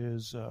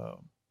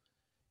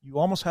you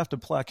almost have to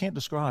play. I can't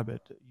describe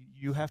it.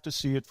 You have to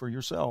see it for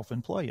yourself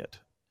and play it.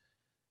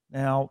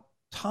 Now,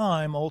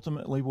 time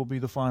ultimately will be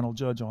the final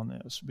judge on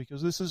this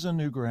because this is a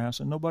new grass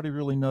and nobody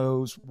really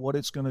knows what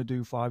it's going to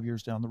do 5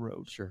 years down the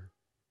road. Sure.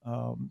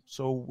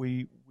 So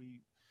we're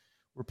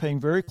paying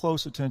very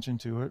close attention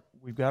to it.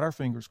 We've got our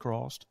fingers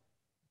crossed,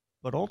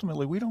 but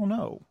ultimately we don't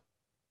know.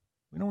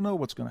 We don't know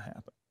what's going to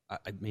happen.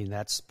 I mean,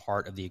 that's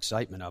part of the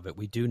excitement of it.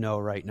 We do know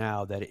right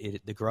now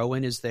that the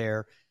grow-in is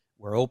there.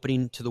 We're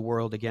opening to the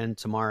world again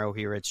tomorrow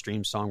here at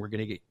Streamsong. We're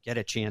going to get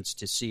a chance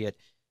to see it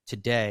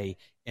today.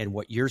 And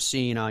what you're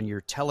seeing on your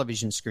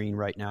television screen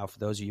right now, for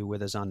those of you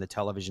with us on the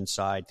television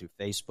side through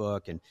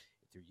Facebook and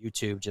through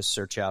YouTube, just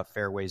search out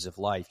Fairways of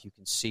Life. You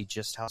can see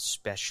just how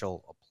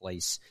special a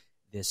place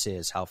this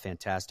is, how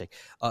fantastic.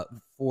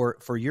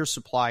 For your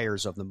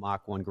suppliers of the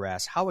Mach 1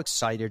 grass, how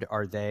excited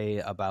are they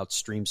about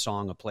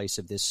Streamsong, a place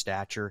of this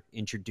stature,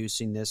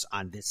 introducing this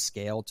on this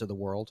scale to the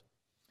world?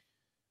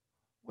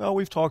 Well,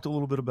 we've talked a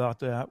little bit about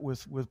that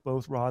with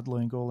both Rod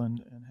Lingle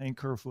and Hank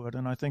Kerfoot,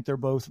 and I think they're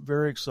both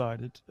very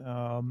excited.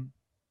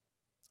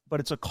 But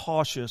it's a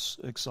cautious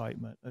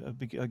excitement,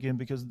 again,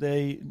 because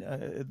they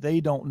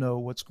don't know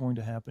what's going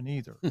to happen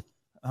either.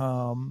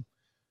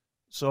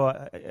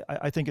 So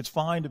I think it's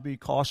fine to be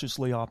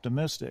cautiously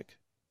optimistic,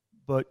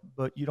 but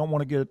you don't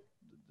want to get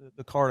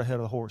the cart ahead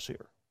of the horse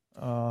here.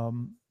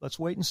 Let's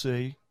wait and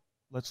see.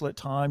 Let's let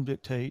time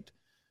dictate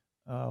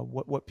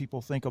what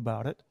people think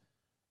about it.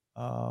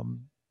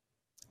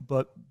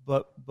 But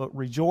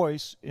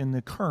rejoice in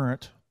the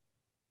current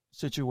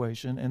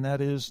situation, and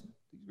that is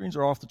these greens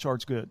are off the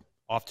charts good.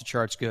 Off the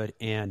charts good,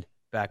 and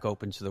back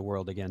open to the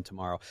world again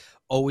tomorrow.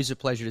 Always a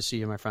pleasure to see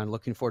you, my friend.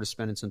 Looking forward to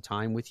spending some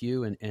time with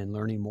you and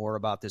learning more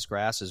about this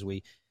grass as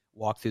we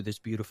walk through this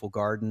beautiful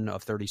garden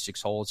of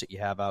 36 holes that you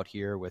have out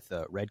here with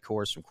the red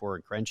course from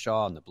Corin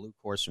Crenshaw and the blue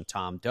course from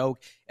Tom Doak.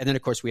 And then,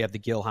 of course, we have the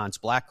Gil Hans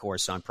black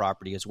course on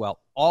property as well,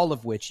 all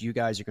of which you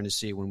guys are going to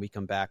see when we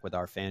come back with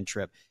our fan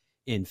trip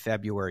in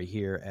February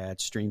here at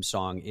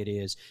Streamsong. It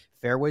is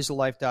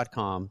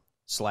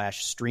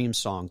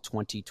fairwaysoflife.com/Streamsong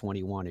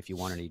 2021 if you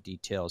want any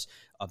details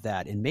of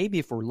that. And maybe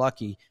if we're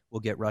lucky, we'll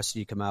get Rusty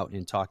to come out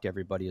and talk to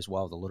everybody as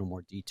well with a little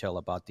more detail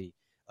about the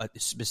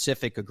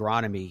specific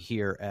agronomy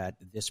here at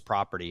this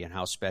property and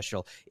how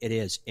special it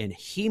is. And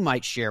he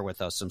might share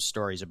with us some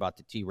stories about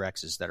the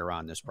T-Rexes that are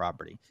on this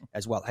property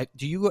as well.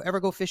 Do you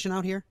ever go fishing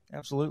out here?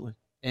 Absolutely.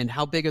 And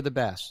how big are the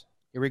bass?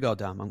 Here we go,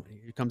 Dom.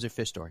 Here comes a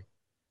fish story.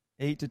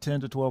 8 to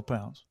 10 to 12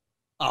 pounds.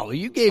 Oh,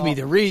 you gave me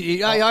the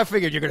read. I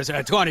figured you were going to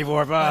say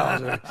 24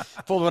 pounds.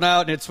 Pulled one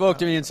out, and it spoke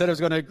to me and said it was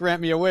going to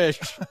grant me a wish.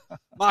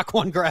 Mach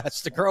 1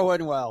 grass to grow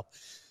in well.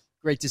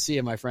 Great to see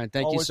you, my friend.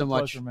 Thank you so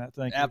much. Pleasure, Matt.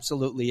 Thank you.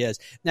 Absolutely is.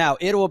 Now,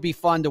 it will be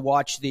fun to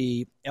watch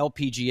the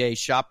LPGA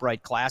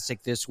ShopRite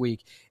Classic this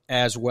week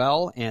as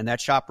well, and that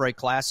ShopRite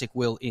Classic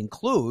will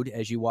include,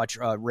 as you watch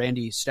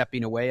Randy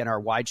stepping away in our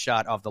wide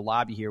shot of the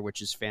lobby here,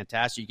 which is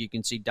fantastic. You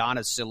can see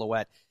Donna's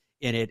silhouette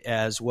in it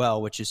as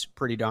well, which is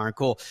pretty darn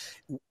cool.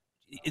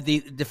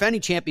 The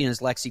defending champion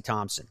is Lexi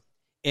Thompson.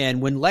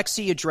 And when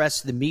Lexi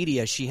addressed the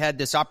media, she had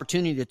this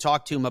opportunity to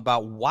talk to him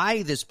about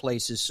why this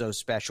place is so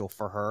special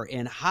for her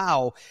and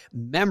how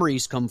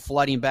memories come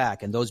flooding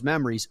back. And those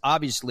memories,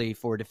 obviously,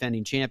 for a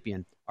defending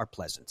champion, are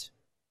pleasant.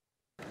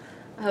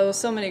 Oh,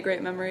 so many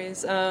great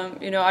memories.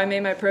 I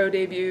made my pro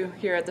debut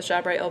here at the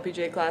ShopRite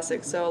LPGA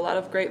Classic, so a lot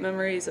of great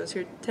memories. I was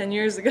here 10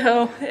 years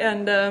ago,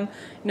 and,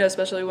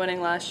 especially winning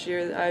last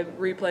year, I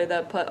replayed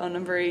that putt on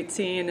number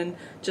 18, and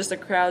just the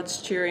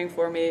crowd's cheering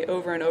for me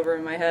over and over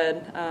in my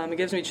head. It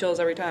gives me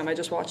chills every time. I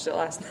just watched it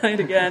last night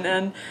again,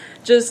 and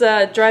just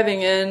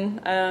driving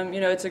in,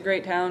 it's a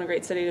great town, a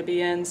great city to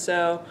be in,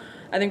 so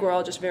I think we're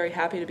all just very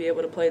happy to be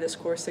able to play this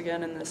course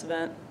again in this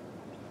event.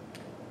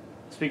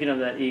 Speaking of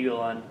that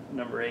eagle on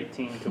number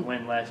 18 to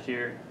win last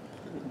year,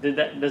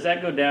 does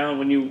that go down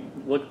when you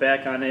look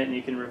back on it and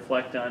you can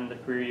reflect on the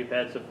career you've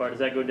had so far? Does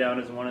that go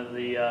down as one of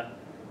the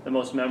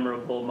most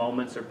memorable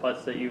moments or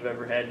putts that you've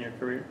ever had in your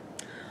career?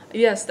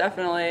 Yes,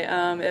 definitely.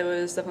 It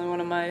was definitely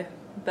one of my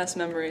best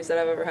memories that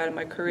I've ever had in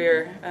my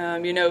career.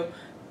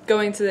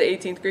 Going to the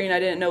 18th green, I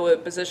didn't know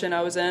what position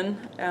I was in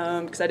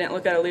because I didn't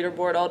look at a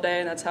leaderboard all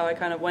day, and that's how I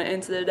kind of went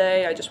into the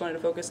day. I just wanted to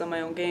focus on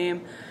my own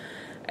game.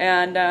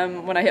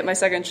 And when I hit my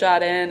second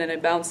shot in and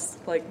it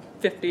bounced like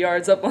 50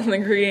 yards up on the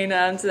green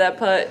to that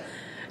putt,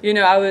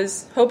 I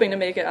was hoping to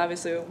make it.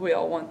 Obviously, we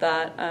all want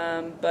that.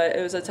 But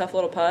it was a tough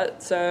little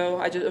putt, so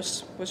I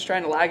just was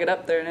trying to lag it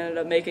up there and ended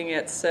up making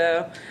it.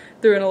 So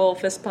threw in a little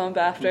fist pump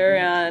after,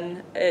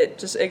 and it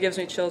gives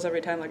me chills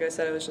every time. Like I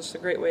said, it was just a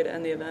great way to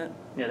end the event.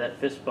 Yeah, that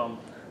fist bump.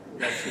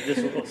 That's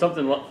just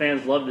something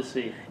fans love to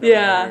see.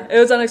 Yeah, it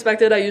was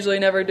unexpected. I usually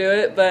never do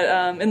it,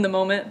 but in the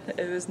moment,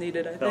 it was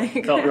needed, I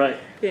think. Felt right.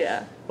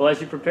 Yeah. Well, as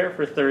you prepare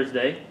for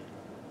Thursday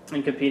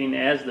and competing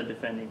as the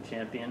defending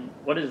champion,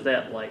 what is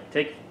that like?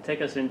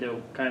 Take us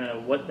into kind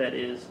of what that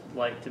is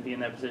like to be in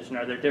that position.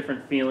 Are there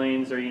different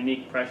feelings or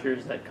unique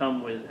pressures that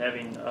come with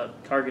having a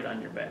target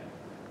on your back?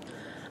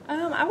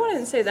 I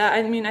wouldn't say that.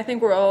 I mean, I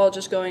think we're all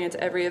just going into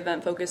every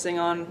event focusing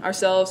on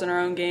ourselves and our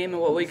own game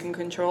and what we can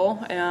control,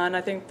 and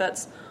I think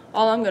that's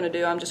all I'm going to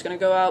do. I'm just going to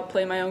go out,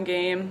 play my own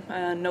game,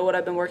 and know what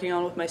I've been working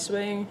on with my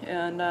swing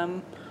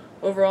and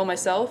overall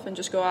myself, and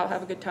just go out,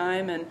 have a good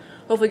time, and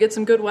hopefully get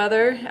some good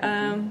weather.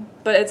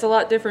 But it's a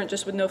lot different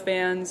just with no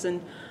fans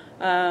and,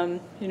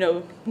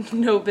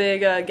 no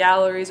big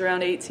galleries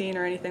around 18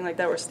 or anything like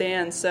that or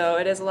stands. So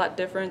it is a lot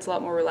different. It's a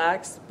lot more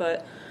relaxed. But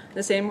at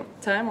the same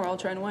time, we're all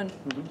trying to win.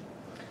 Mm-hmm.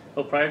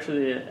 Well, prior to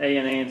the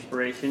A&A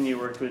Inspiration, you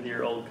worked with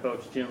your old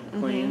coach, Jim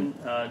Clean,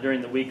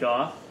 during the week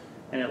off,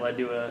 and it led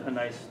to a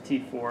nice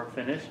T4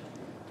 finish.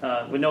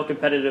 With no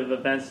competitive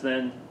events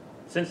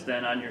since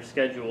then on your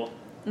schedule,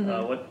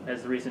 what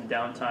has the recent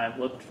downtime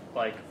looked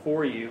like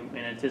for you in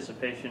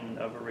anticipation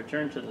of a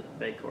return to the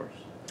Bay Course?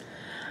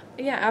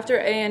 Yeah, after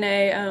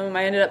A&A,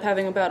 I ended up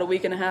having about a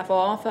week and a half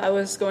off. I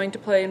was going to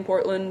play in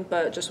Portland,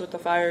 but just with the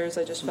fires,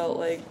 I just felt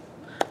like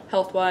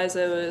health-wise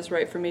it was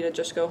right for me to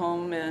just go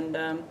home and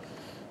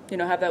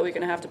have that week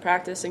and a half to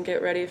practice and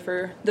get ready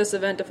for this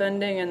event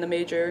defending and the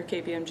major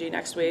KPMG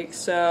next week.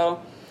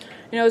 So,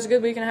 it was a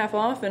good week and a half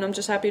off, and I'm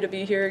just happy to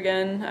be here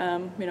again.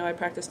 I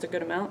practiced a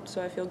good amount,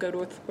 so I feel good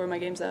with where my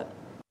game's at.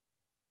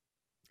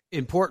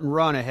 Important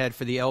run ahead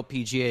for the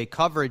LPGA.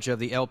 Coverage of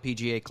the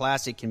LPGA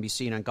Classic can be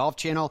seen on Golf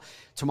Channel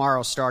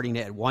tomorrow starting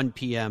at 1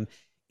 p.m.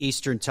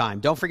 Eastern Time.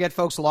 Don't forget,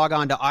 folks, log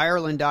on to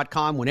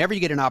Ireland.com whenever you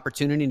get an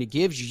opportunity, and it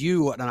gives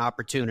you an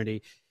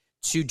opportunity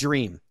to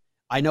dream.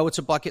 I know it's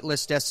a bucket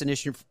list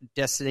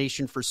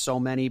destination for so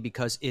many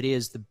because it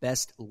is the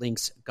best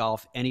links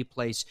golf any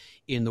place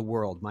in the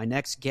world. My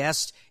next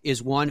guest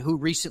is one who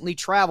recently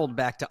traveled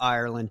back to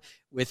Ireland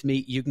with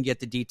me. You can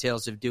get the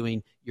details of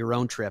doing your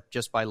own trip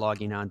just by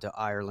logging on to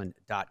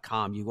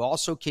Ireland.com. You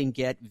also can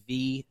get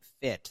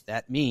V-Fit.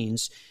 That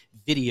means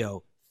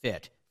video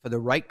fit for the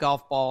right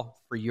golf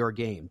ball for your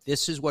game.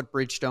 This is what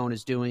Bridgestone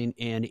is doing,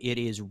 and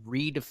it is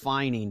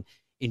redefining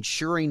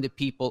ensuring that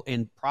people,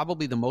 and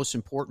probably the most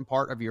important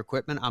part of your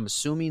equipment, I'm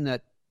assuming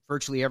that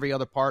virtually every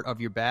other part of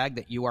your bag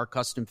that you are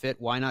custom fit.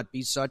 Why not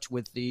be such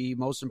with the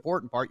most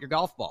important part, your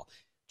golf ball?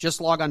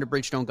 Just log on to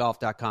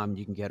BridgestoneGolf.com and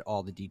you can get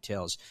all the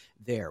details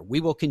there.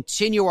 We will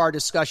continue our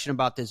discussion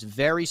about this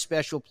very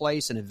special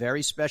place and a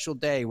very special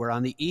day. We're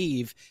on the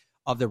eve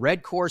of the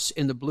red course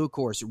and the blue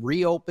course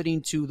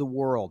reopening to the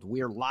world.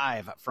 We are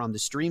live from the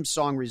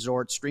Streamsong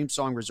Resort,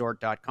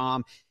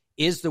 streamsongresort.com.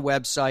 is the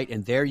website,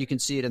 and there you can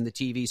see it on the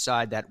TV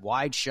side. That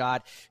wide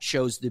shot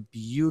shows the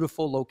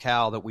beautiful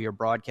locale that we are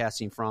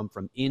broadcasting from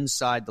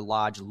inside the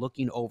lodge,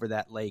 looking over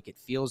that lake. It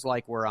feels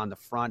like we're on the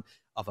front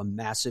of a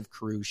massive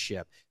cruise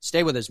ship.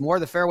 Stay with us. More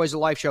of the Fairways of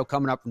Life show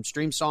coming up from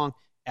Streamsong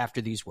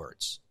after these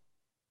words.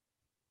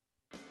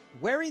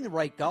 Wearing the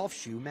right golf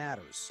shoe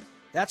matters.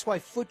 That's why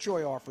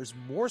FootJoy offers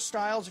more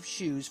styles of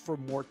shoes for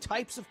more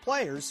types of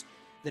players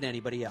than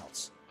anybody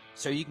else.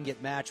 So you can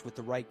get matched with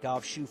the right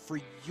golf shoe for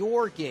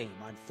your game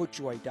on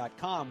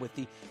FootJoy.com with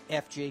the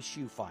FJ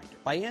Shoe Finder.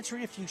 By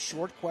answering a few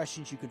short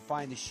questions, you can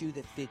find the shoe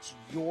that fits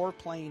your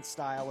playing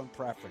style and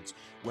preference.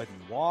 Whether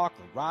you walk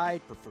or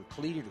ride, prefer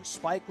cleated or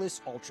spikeless,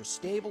 ultra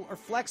stable or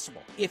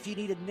flexible. If you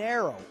need a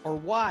narrow or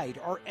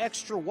wide or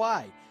extra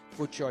wide,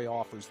 FootJoy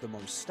offers the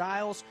most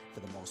styles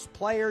for the most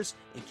players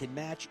and can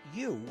match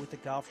you with a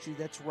golf shoe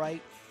that's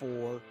right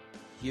for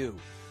you.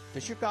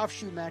 Does your golf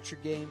shoe match your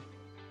game?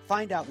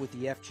 Find out with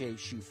the FJ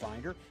Shoe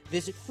Finder.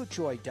 Visit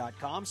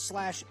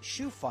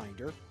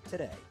footjoy.com/shoefinder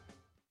today.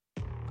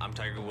 I'm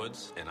Tiger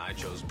Woods, and I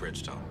chose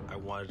Bridgestone. I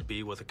wanted to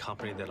be with a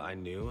company that I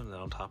knew, and then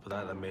on top of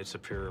that, that made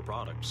superior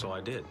product. So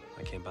I did.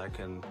 I came back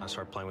and I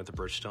started playing with the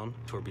Bridgestone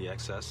Tour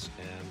BXS,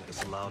 and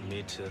it's allowed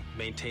me to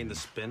maintain the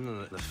spin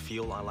and the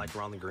feel I like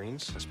around the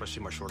greens,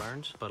 especially my short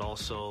irons, but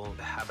also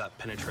have that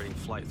penetrating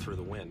flight through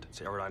the wind.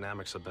 The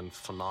aerodynamics have been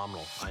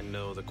phenomenal. I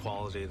know the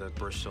quality that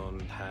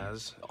Bridgestone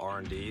has,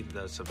 R&D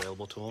that's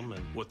available to them,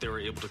 and what they were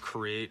able to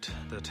create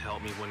to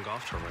help me win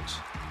golf tournaments.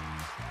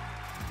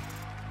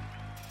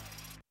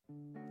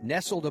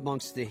 Nestled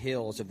amongst the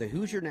hills of the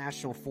Hoosier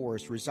National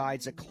Forest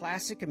resides a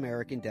classic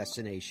American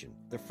destination,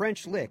 the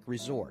French Lick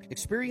Resort.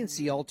 Experience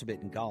the ultimate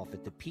in golf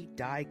at the Pete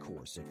Dye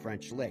course at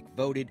French Lick,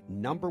 voted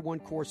 #1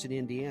 course in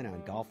Indiana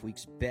on Golf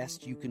Week's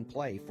Best You Can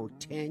Play for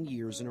 10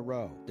 years in a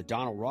row. The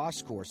Donald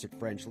Ross course at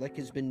French Lick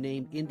has been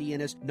named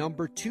Indiana's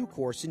 #2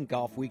 course in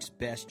Golf Week's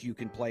Best You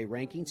Can Play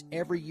rankings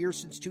every year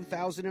since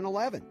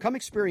 2011. Come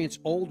experience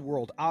old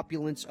world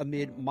opulence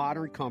amid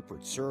modern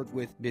comfort served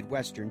with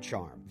Midwestern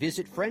charm.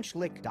 Visit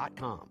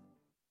FrenchLick.com.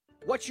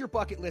 What's your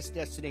bucket list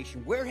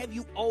destination? Where have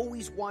you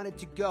always wanted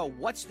to go?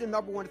 What's the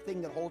 #1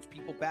 thing that holds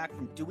people back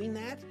from doing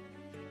that?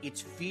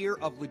 It's fear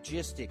of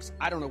logistics.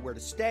 I don't know where to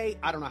stay.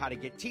 I don't know how to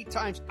get tee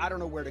times. I don't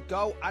know where to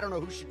go. I don't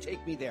know who should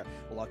take me there.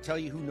 Well, I'll tell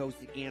you who knows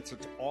the answer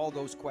to all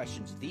those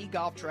questions.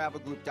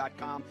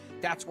 TheGolfTravelGroup.com.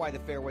 That's why the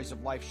Fairways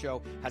of Life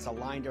show has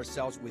aligned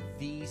ourselves with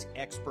these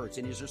experts.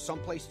 And is there some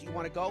place you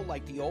want to go,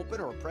 like the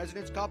Open or a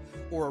President's Cup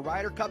or a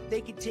Ryder Cup?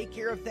 They can take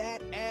care of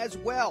that as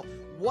well.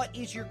 What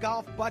is your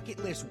golf bucket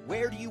list?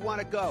 Where do you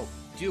want to go?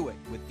 Do it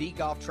with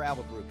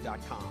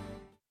TheGolfTravelGroup.com.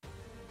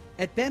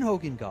 At Ben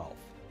Hogan Golf,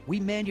 we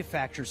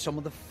manufacture some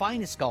of the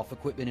finest golf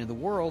equipment in the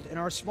world in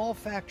our small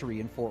factory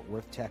in Fort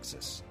Worth,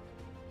 Texas.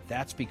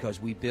 That's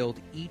because we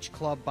build each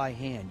club by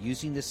hand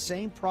using the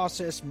same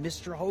process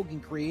Mr.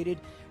 Hogan created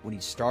when he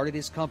started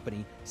his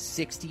company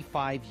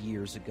 65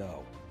 years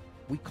ago.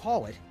 We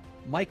call it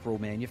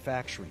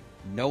micro-manufacturing,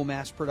 no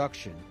mass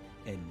production,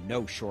 and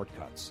no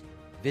shortcuts.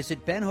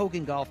 Visit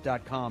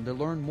benhogangolf.com to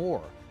learn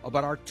more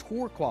about our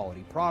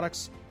tour-quality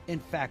products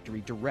and factory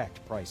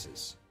direct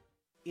prices.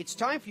 It's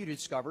time for you to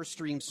discover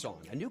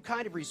Streamsong, a new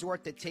kind of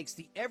resort that takes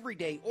the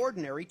everyday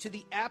ordinary to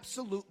the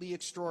absolutely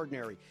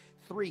extraordinary.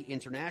 3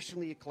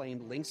 internationally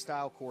acclaimed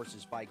link-style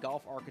courses by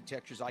golf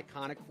architecture's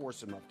iconic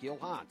foursome of Gil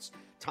Hans,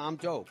 Tom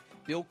Doak,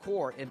 Bill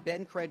Coore, and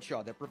Ben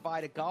Crenshaw that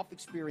provide a golf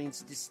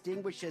experience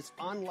distinguished as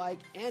unlike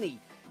any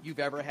you've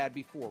ever had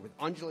before, with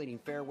undulating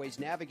fairways,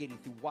 navigating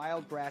through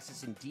wild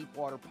grasses and deep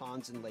water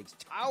ponds and lakes,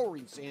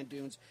 towering sand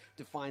dunes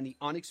to find the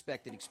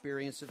unexpected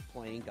experience of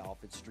playing golf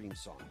at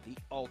Streamsong, the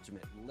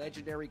ultimate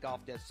legendary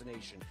golf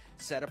destination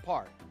set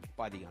apart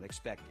by the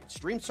unexpected.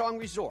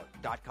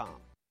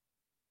 StreamsongResort.com.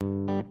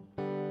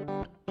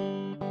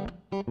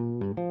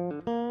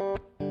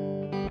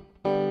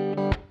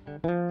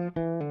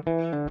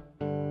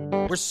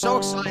 We're so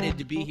excited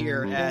to be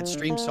here at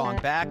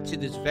Streamsong, back to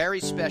this very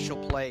special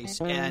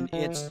place, and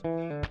it's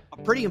a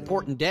pretty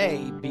important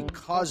day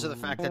because of the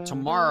fact that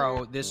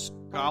tomorrow this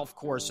golf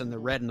course in the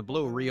red and the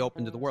blue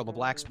reopened to the world. The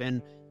black's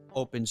been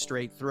open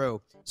straight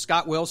through.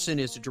 Scott Wilson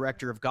is the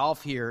director of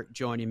golf here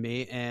joining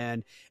me,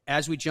 and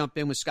as we jump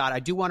in with Scott, I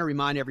do want to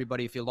remind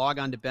everybody, if you log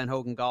on to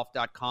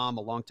benhogangolf.com,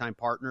 a longtime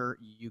partner,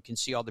 you can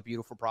see all the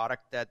beautiful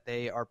product that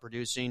they are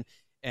producing,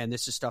 and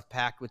this is stuff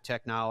packed with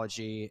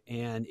technology,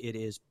 and it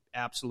is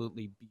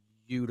absolutely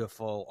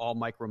beautiful, all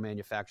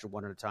micro-manufactured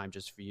one at a time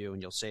just for you,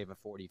 and you'll save a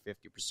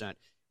 40-50%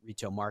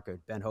 retail market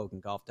at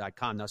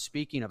benhogangolf.com. Now,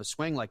 speaking of a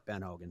swing like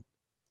Ben Hogan,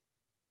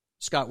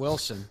 Scott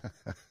Wilson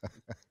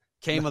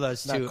came with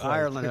us to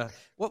Ireland.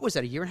 What was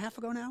that, a year and a half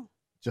ago now?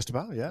 Just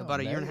about, yeah.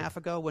 About a year and a half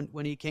ago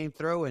when he came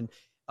through, and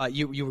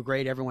you were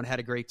great. Everyone had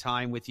a great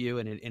time with you,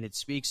 and it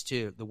speaks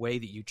to the way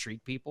that you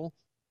treat people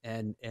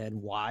and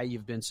why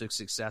you've been so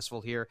successful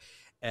here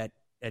at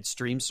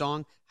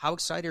Streamsong. How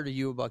excited are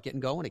you about getting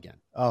going again?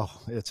 Oh,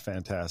 it's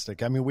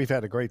fantastic. I mean, we've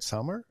had a great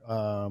summer.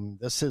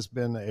 This has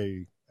been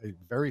a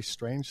very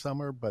strange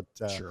summer, but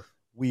sure.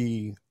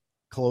 We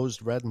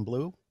closed red and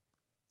blue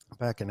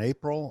back in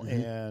April,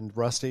 and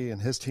Rusty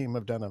and his team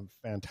have done a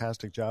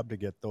fantastic job to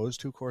get those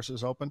 2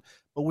 courses open.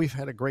 But we've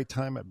had a great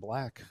time at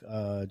black,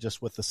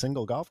 just with the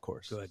single golf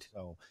course. Good.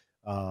 So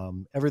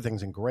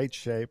everything's in great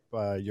shape.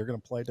 You're going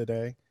to play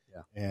today,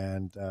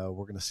 and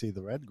we're going to see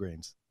the red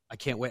greens. I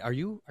can't wait. Are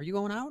you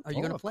going out? Are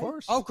you going to play? Of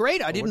course. Oh,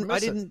 great! I didn't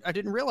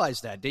realize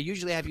that. They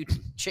usually have you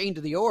chained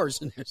to the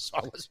oars, and so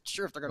I wasn't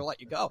sure if they're going to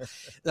let you go.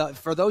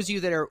 For those of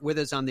you that are with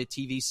us on the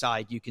TV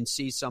side, you can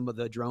see some of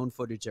the drone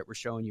footage that we're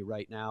showing you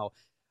right now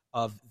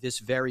of this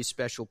very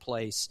special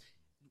place.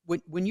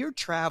 When you're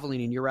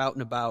traveling and you're out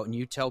and about, and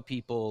you tell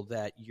people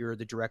that you're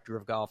the director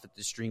of golf at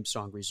the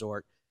Streamsong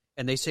Resort,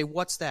 and they say,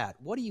 "What's that?"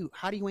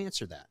 How do you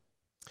answer that?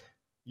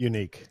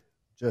 Unique.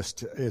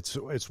 Just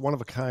it's one of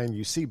a kind.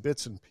 You see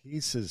bits and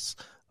pieces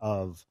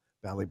of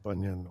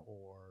Ballybunion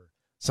or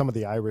some of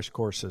the Irish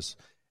courses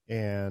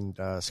and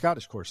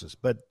Scottish courses,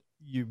 but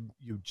you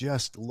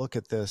just look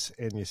at this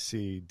and you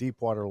see deep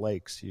water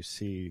lakes, you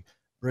see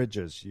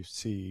bridges, you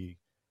see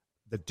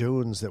the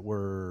dunes that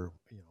were,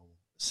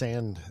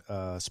 sand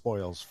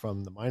spoils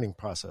from the mining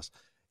process.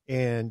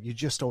 And you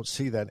just don't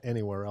see that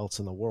anywhere else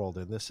in the world.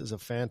 And this is a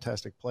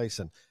fantastic place.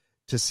 And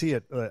to see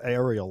it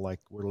aerial like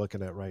we're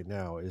looking at right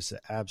now is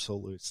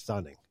absolutely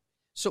stunning.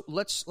 So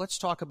let's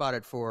talk about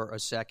it for a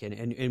second.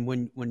 And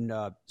when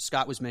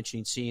Scott was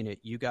mentioning seeing it,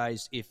 you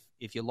guys,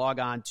 if you log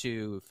on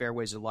to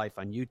Fairways of Life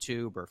on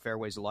YouTube or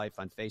Fairways of Life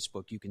on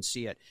Facebook, you can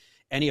see it.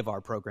 Any of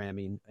our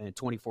programming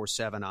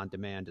 24/7 on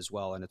demand as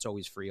well, and it's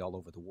always free all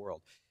over the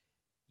world.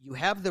 You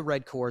have the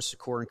red course, the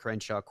Corin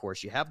Crenshaw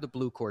course. You have the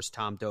blue course,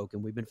 Tom Doak,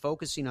 and we've been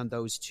focusing on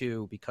those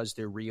two because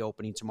they're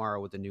reopening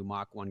tomorrow with the new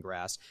Mach 1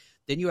 grass.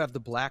 Then you have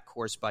the black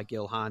course by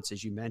Gil Hans,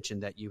 as you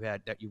mentioned, that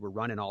you were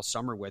running all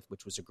summer with,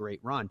 which was a great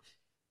run.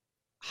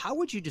 How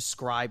would you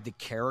describe the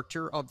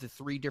character of the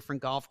three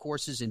different golf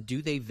courses, and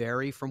do they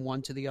vary from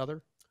one to the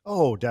other?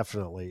 Oh,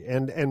 definitely.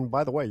 And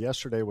by the way,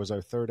 yesterday was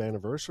our 3rd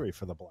anniversary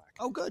for the black.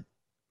 Oh, good.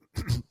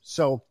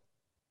 So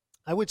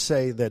I would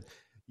say that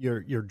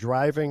your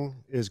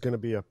driving is going to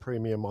be a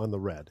premium on the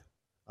red.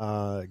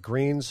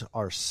 Greens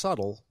are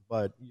subtle,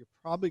 but you're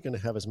probably going to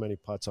have as many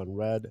putts on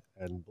red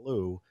and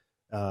blue,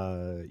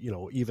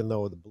 even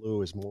though the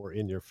blue is more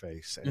in your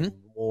face and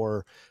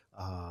more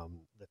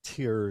the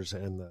tiers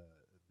and the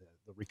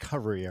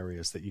recovery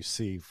areas that you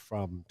see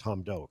from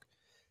Tom Doak.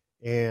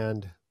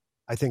 And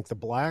I think the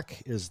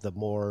black is the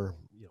more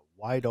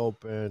wide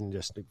open,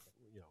 just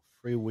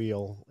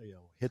freewheel,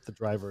 hit the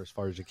driver as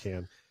far as you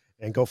can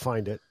and go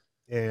find it.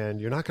 And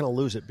you're not going to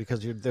lose it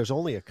because there's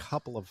only a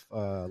couple of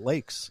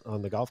lakes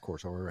on the golf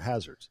course or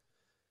hazards.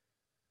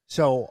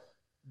 So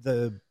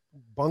the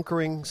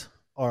bunkering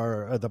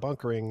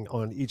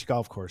on each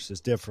golf course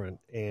is different,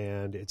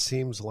 and it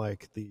seems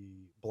like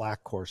the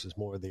black course is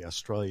more the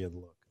Australian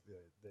look.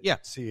 Yeah.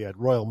 See at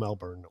Royal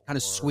Melbourne. Kind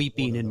of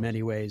sweeping in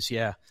many ways,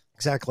 yeah.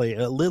 Exactly.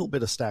 A little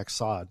bit of stacked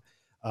sod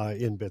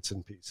in bits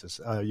and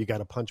pieces. You got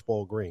a punch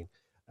bowl green.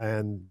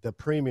 And the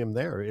premium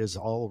there is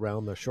all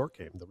around the short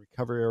game. The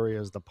recovery area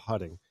is the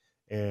putting,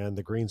 and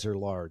the greens are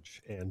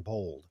large and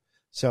bold.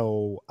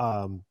 So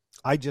I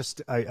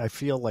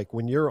feel like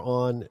when you're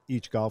on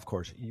each golf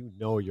course,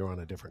 you're on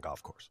a different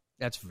golf course.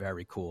 That's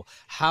very cool.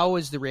 How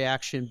has the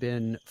reaction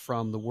been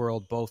from the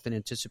world, both in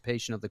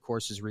anticipation of the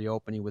courses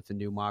reopening with the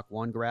new Mach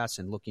 1 grass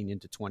and looking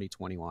into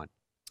 2021?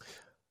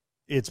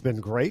 It's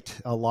been great.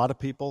 A lot of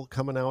people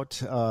coming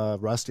out.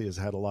 Rusty has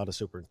had a lot of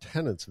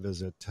superintendents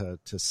visit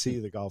to see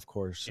the golf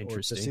course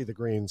or to see the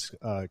greens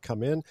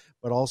come in,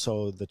 but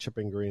also the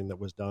chipping green that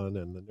was done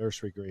and the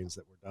nursery greens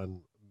that were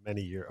done a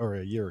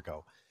year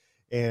ago.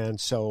 And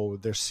so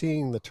they're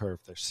seeing the turf,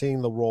 they're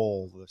seeing the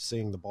roll, they're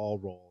seeing the ball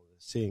roll, they're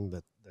seeing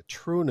the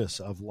trueness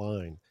of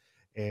line,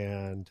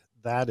 and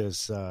that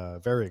is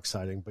very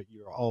exciting. But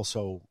you're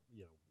also,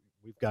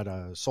 we've got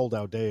a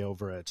sold-out day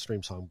over at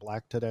Streamsong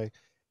Black today.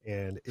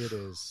 And it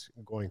is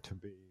going to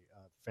be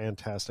a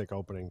fantastic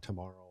opening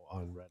tomorrow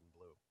on red and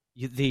blue.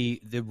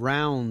 The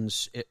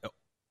rounds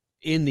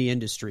in the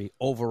industry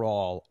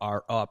overall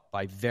are up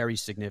by very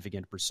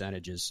significant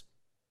percentages.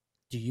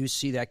 Do you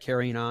see that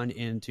carrying on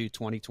into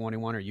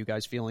 2021? Are you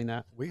guys feeling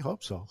that? We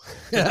hope so.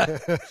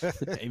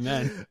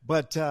 Amen.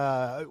 But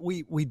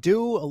we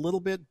do a little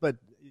bit, but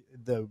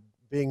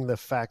being the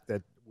fact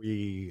that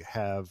we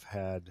have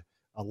had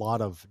a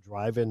lot of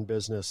drive-in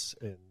business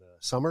in the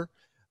summer,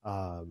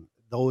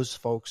 those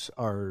folks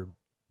are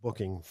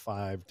booking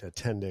 5 to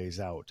 10 days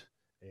out,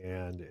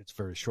 and it's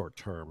very short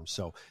term.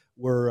 So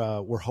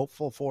we're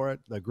hopeful for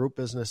it. The group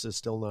business is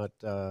still not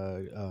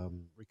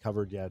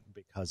recovered yet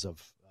because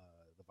of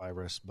the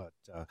virus, but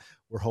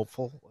we're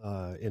hopeful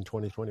in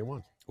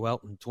 2021.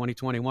 Well, in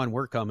 2021,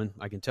 we're coming.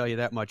 I can tell you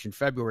that much. In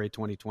February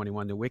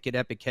 2021, the Wicked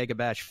Epic Kega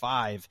Bash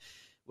 5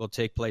 will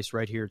take place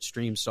right here at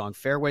Streamsong.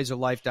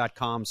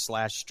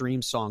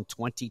 Fairwaysoflife.com/Streamsong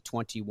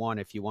 2021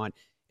 if you want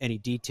any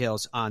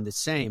details on the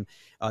same.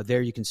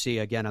 There you can see,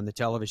 again, on the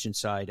television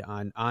side,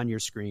 on your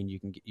screen,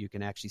 you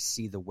can actually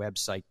see the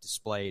website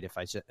displayed. If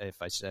I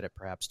said it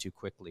perhaps too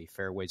quickly,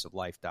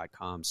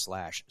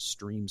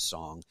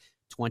 fairwaysoflife.com/Streamsong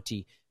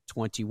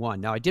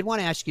 2021. Now, I did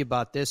want to ask you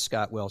about this,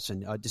 Scott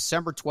Wilson.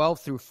 December 12th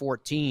through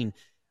 14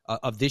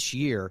 of this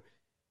year,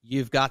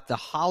 you've got the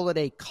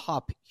Holiday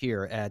Cup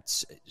here at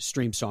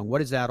Streamsong. What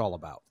is that all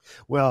about?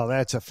 Well,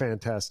 that's a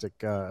fantastic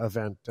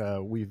event.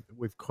 We've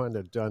kind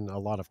of done a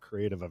lot of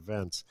creative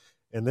events,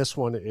 and this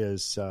one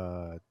is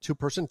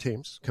 2-person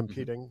teams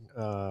competing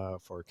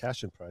for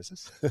cash and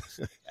prizes.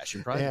 Cash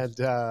and prizes.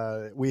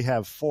 And we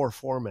have 4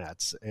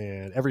 formats,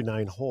 and every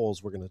 9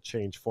 holes we're going to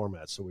change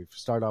formats. So we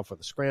start off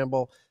with a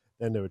scramble,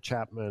 then to a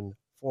Chapman,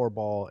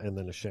 4-ball, and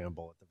then a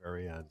shamble at the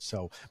very end.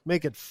 So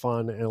make it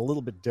fun and a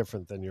little bit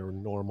different than your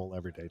normal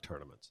everyday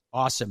tournaments.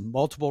 Awesome.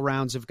 Multiple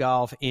rounds of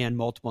golf and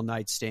multiple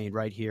nights staying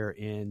right here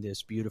in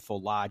this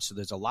beautiful lodge. So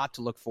there's a lot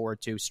to look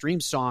forward to.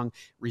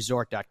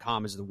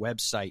 Streamsongresort.com is the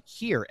website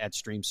here at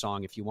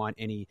Streamsong if you want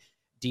any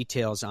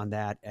details on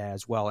that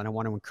as well. And I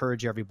want to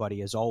encourage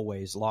everybody, as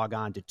always, log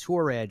on to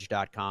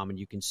touredge.com and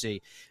you can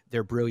see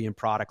their brilliant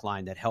product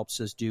line that helps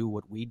us do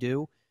what we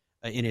do.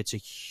 And it's a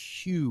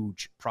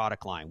huge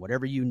product line.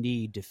 Whatever you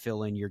need to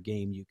fill in your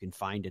game, you can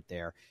find it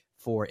there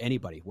for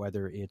anybody,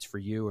 whether it's for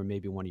you or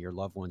maybe one of your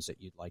loved ones that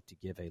you'd like to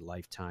give a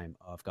lifetime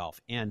of golf.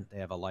 And they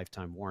have a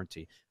lifetime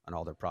warranty on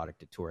all their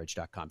product at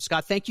touredge.com.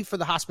 Scott, thank you for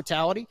the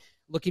hospitality.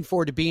 Looking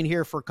forward to being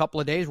here for a couple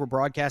of days. We're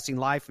broadcasting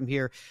live from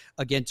here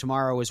again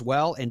tomorrow as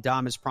well. And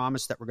Dom has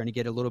promised that we're going to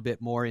get a little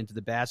bit more into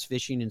the bass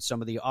fishing and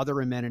some of the other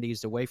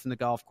amenities away from the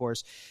golf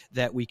course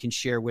that we can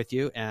share with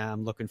you. And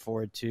I'm looking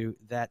forward to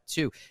that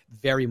too.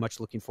 Very much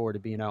looking forward to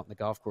being out in the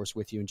golf course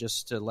with you in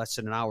just less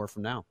than an hour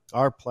from now.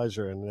 Our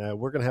pleasure. And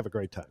we're going to have a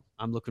great time.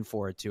 I'm looking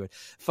forward to it.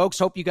 Folks,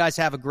 hope you guys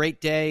have a great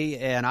day.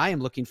 And I am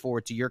looking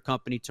forward to your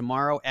company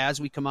tomorrow. As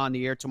we come on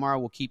the air tomorrow,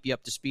 we'll keep you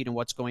up to speed on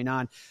what's going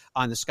on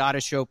the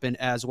Scottish Open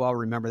as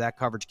well. Remember, that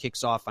coverage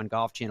kicks off on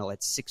Golf Channel at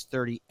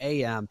 6:30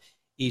 a.m.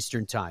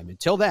 Eastern Time.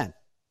 Until then,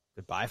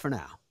 goodbye for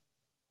now.